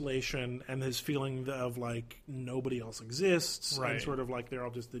isolation and his feeling of, like, nobody else exists. Right. And sort of, like, they're all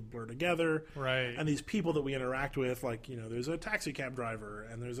just blur together. Right. And these people that we interact with, like, you know, there's a taxi cab driver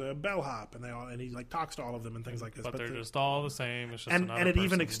and there's a bellhop, and he, like, talks to all of them and things like this. But they're just all the same. It's just and another it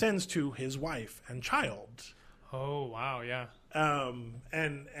even person. extends to his wife and child. Oh, wow, yeah.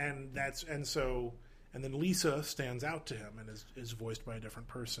 And then Lisa stands out to him and is voiced by a different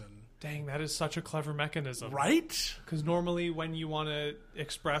person. Dang, that is such a clever mechanism. Right? Because normally when you want to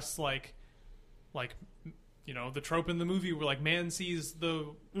express, like, you know, the trope in the movie where, like, man sees the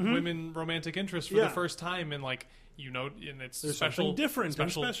women romantic interest for the first time and, like, you know, and it's There's special, something different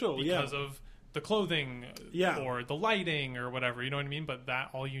and special, because of the clothing Yeah. or the lighting or whatever, you know what I mean? But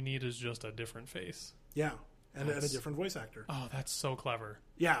that, all you need is just a different face. Yeah. And a That's- different voice actor. Oh, that's so clever.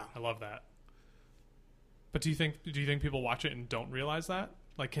 Yeah. I love that. But do you think people watch it and don't realize that?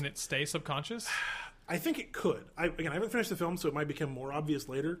 Like, can it stay subconscious? I think it could. I haven't finished the film, so it might become more obvious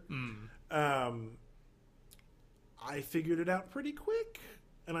later. I figured it out pretty quick.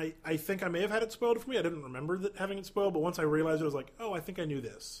 And I think I may have had it spoiled for me. I didn't remember having it spoiled, but once I realized it, I was like, oh, I think I knew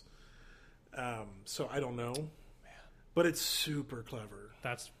this. So I don't know. But it's super clever.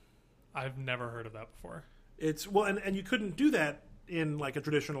 I've never heard of that before. It's well, and you couldn't do that in like a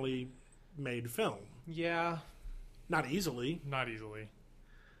traditionally made film. Yeah. Not easily. Not easily.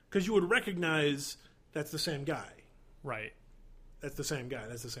 Because you would recognize that's the same guy. Right. That's the same guy.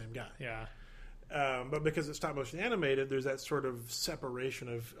 That's the same guy. Yeah. But because it's stop motion animated, there's that sort of separation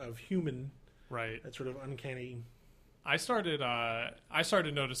of human, Right. that sort of uncanny. I started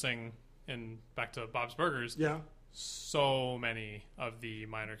noticing back to Bob's Burgers, Yeah. so many of the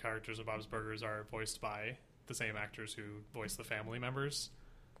minor characters of Bob's Burgers are voiced by the same actors who voice the family members.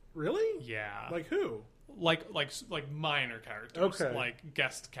 Really? Yeah. Like who? Like minor characters. Okay. Like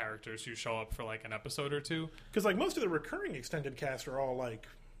guest characters who show up for like an episode or two. Because like most of the recurring extended cast are all like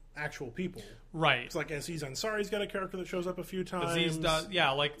actual people. Right. It's like Aziz Ansari's got a character that shows up a few times. Aziz does,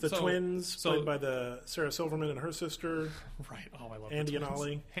 yeah, like The twins, played by the Sarah Silverman and her sister, Right. Oh, I love Andy the and twins.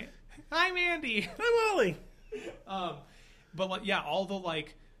 Ollie. I'm Andy. Hi, Ollie. But like, yeah, all the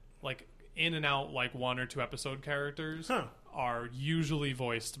like in and out like one or two episode characters Huh. are usually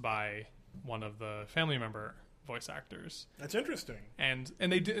voiced by one of the family member voice actors, That's interesting. and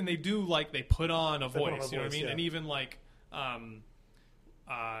they do like they put on a They put voice, on a you know what I voice, mean? yeah. And even like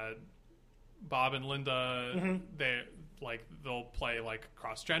Bob and Linda, they'll play like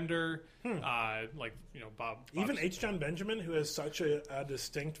cross gender, like, you know, Bob's, Even H. John Benjamin, who has such a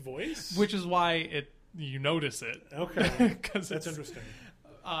distinct voice. which is why you notice it. Okay. 'Cause That's it's- interesting.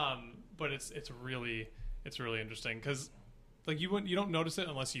 But it's really interesting because like you don't notice it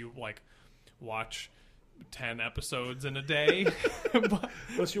unless you like watch 10 episodes in a day.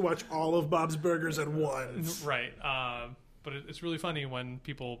 Unless you watch all of Bob's Burgers at once. Right. But it's really funny when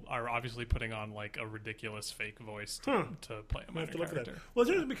people are obviously putting on like a ridiculous fake voice to play a I minor have to look at character. that. Well,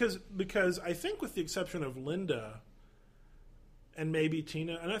 it's interesting because I think with the exception of Linda and maybe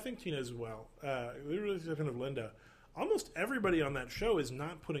Tina, and I think Tina as well, with the exception of Linda, almost everybody on that show is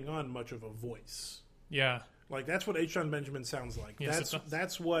not putting on much of a voice. Yeah. Like that's what H. John Benjamin sounds like. Yes, it does.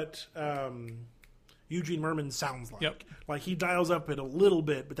 That's what Eugene Merman sounds like. Yep. Like he dials up it a little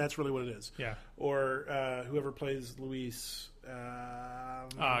bit, but that's really what it is. Yeah. Or whoever plays Luis,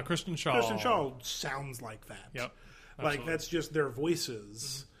 Kristen Shaw. Kristen Shaw sounds like that. Yep. Like Absolutely. that's just their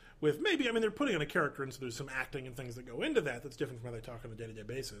voices. With maybe, I mean, they're putting on a character, and so there's some acting and things that go into that. That's different from how they talk on a day-to-day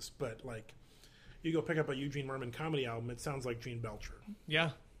basis. But like, you go pick up a Eugene Merman comedy album, it sounds like Gene Belcher.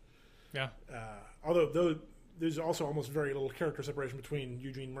 Yeah. Yeah. Although there's also almost very little character separation between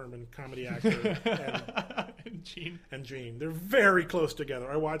Eugene Merman, comedy actor, and Gene. and Gene. They're very close together.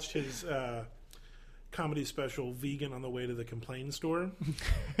 I watched his comedy special, Vegan on the Way to the Complain Store.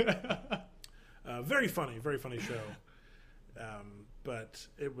 Very funny show. But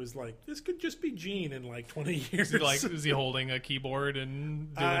it was like, this could just be Gene in like 20 years. Is he holding a keyboard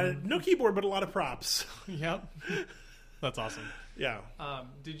and doing... no keyboard, but a lot of props. Yep. That's awesome. Yeah.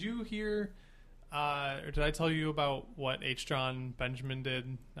 Did you hear, or did I tell you about what H. John Benjamin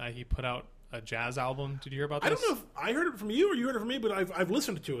did? He put out a jazz album. Did you hear about this? I don't know if I heard it from you or you heard it from me, but I've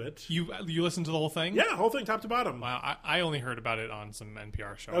listened to it. You listened to the whole thing? Yeah, whole thing, top to bottom. Wow, I only heard about it on some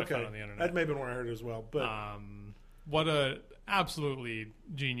NPR show I found on the internet. That may have been where I heard it as well. But what a absolutely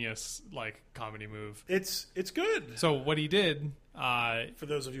genius comedy move. It's good. So what he did, for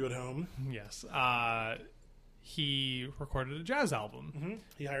those of you at home, yes, he recorded a jazz album. Mm-hmm.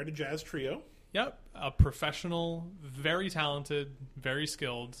 He hired a jazz trio. Yep, a professional, very talented, very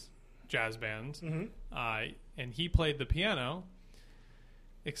skilled jazz band. Mm-hmm. And he played the piano,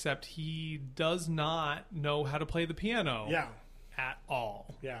 except he does not know how to play the piano at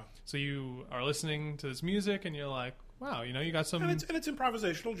all. Yeah. So you are listening to this music and you're like, wow, you got some... And it's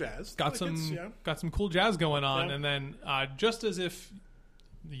improvisational jazz. Got some cool jazz going on. Yeah. And then just as if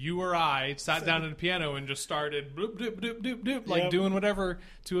you or I sat down at a piano and just started bloop, bloop, bloop, bloop, bloop, doing whatever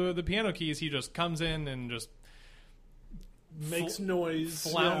to the piano keys, he just comes in and just makes noise,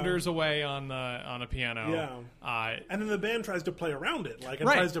 flounders away on a piano. Yeah, and then the band tries to play around it, and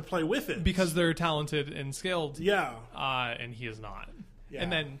right. tries to play with it because they're talented and skilled. Yeah, and he is not. Yeah.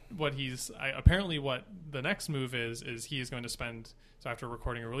 And then what apparently what the next move is he is going to spend, so after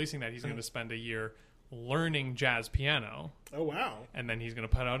recording and releasing that, he's going to spend a year learning jazz piano. Oh wow! And then he's going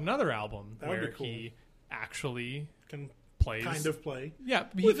to put out another album where he actually can play. Yeah,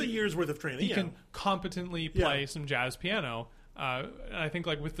 with a year's worth of training. He can competently play some jazz piano. And I think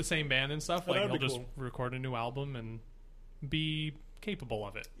with the same band and stuff, he'll just record a new album and be capable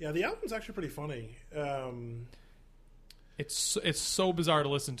of it. Yeah, the album's actually pretty funny. It's so bizarre to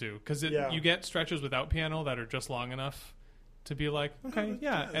listen to because you get stretches without piano that are just long enough to be like, okay,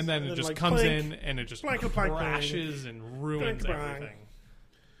 yeah, and then it just comes in and it just crashes and ruins everything.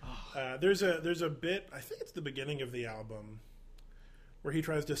 There's a bit, I think it's the beginning of the album, where he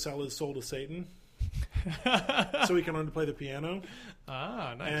tries to sell his soul to Satan so he can learn to play the piano.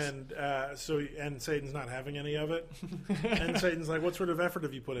 Ah, nice. And Satan's not having any of it. And Satan's like, "What sort of effort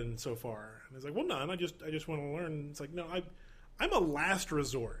have you put in so far?" And he's like, "Well, none. I just want to learn." It's like, "No, I'm a last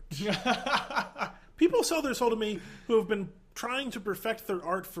resort." People sell their soul to me who have been trying to perfect their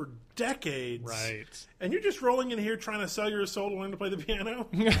art for decades. Right. And you're just rolling in here trying to sell your soul to learn to play the piano?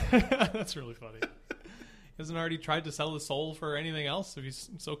 That's really funny. He hasn't already tried to sell his soul for anything else if he's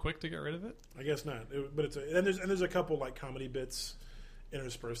so quick to get rid of it? I guess not. There's a couple comedy bits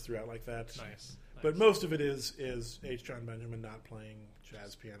interspersed throughout like that. Nice. But most of it is H. John Benjamin not playing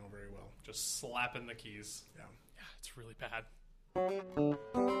jazz piano very well. Just slapping the keys. Yeah. Yeah, it's really bad.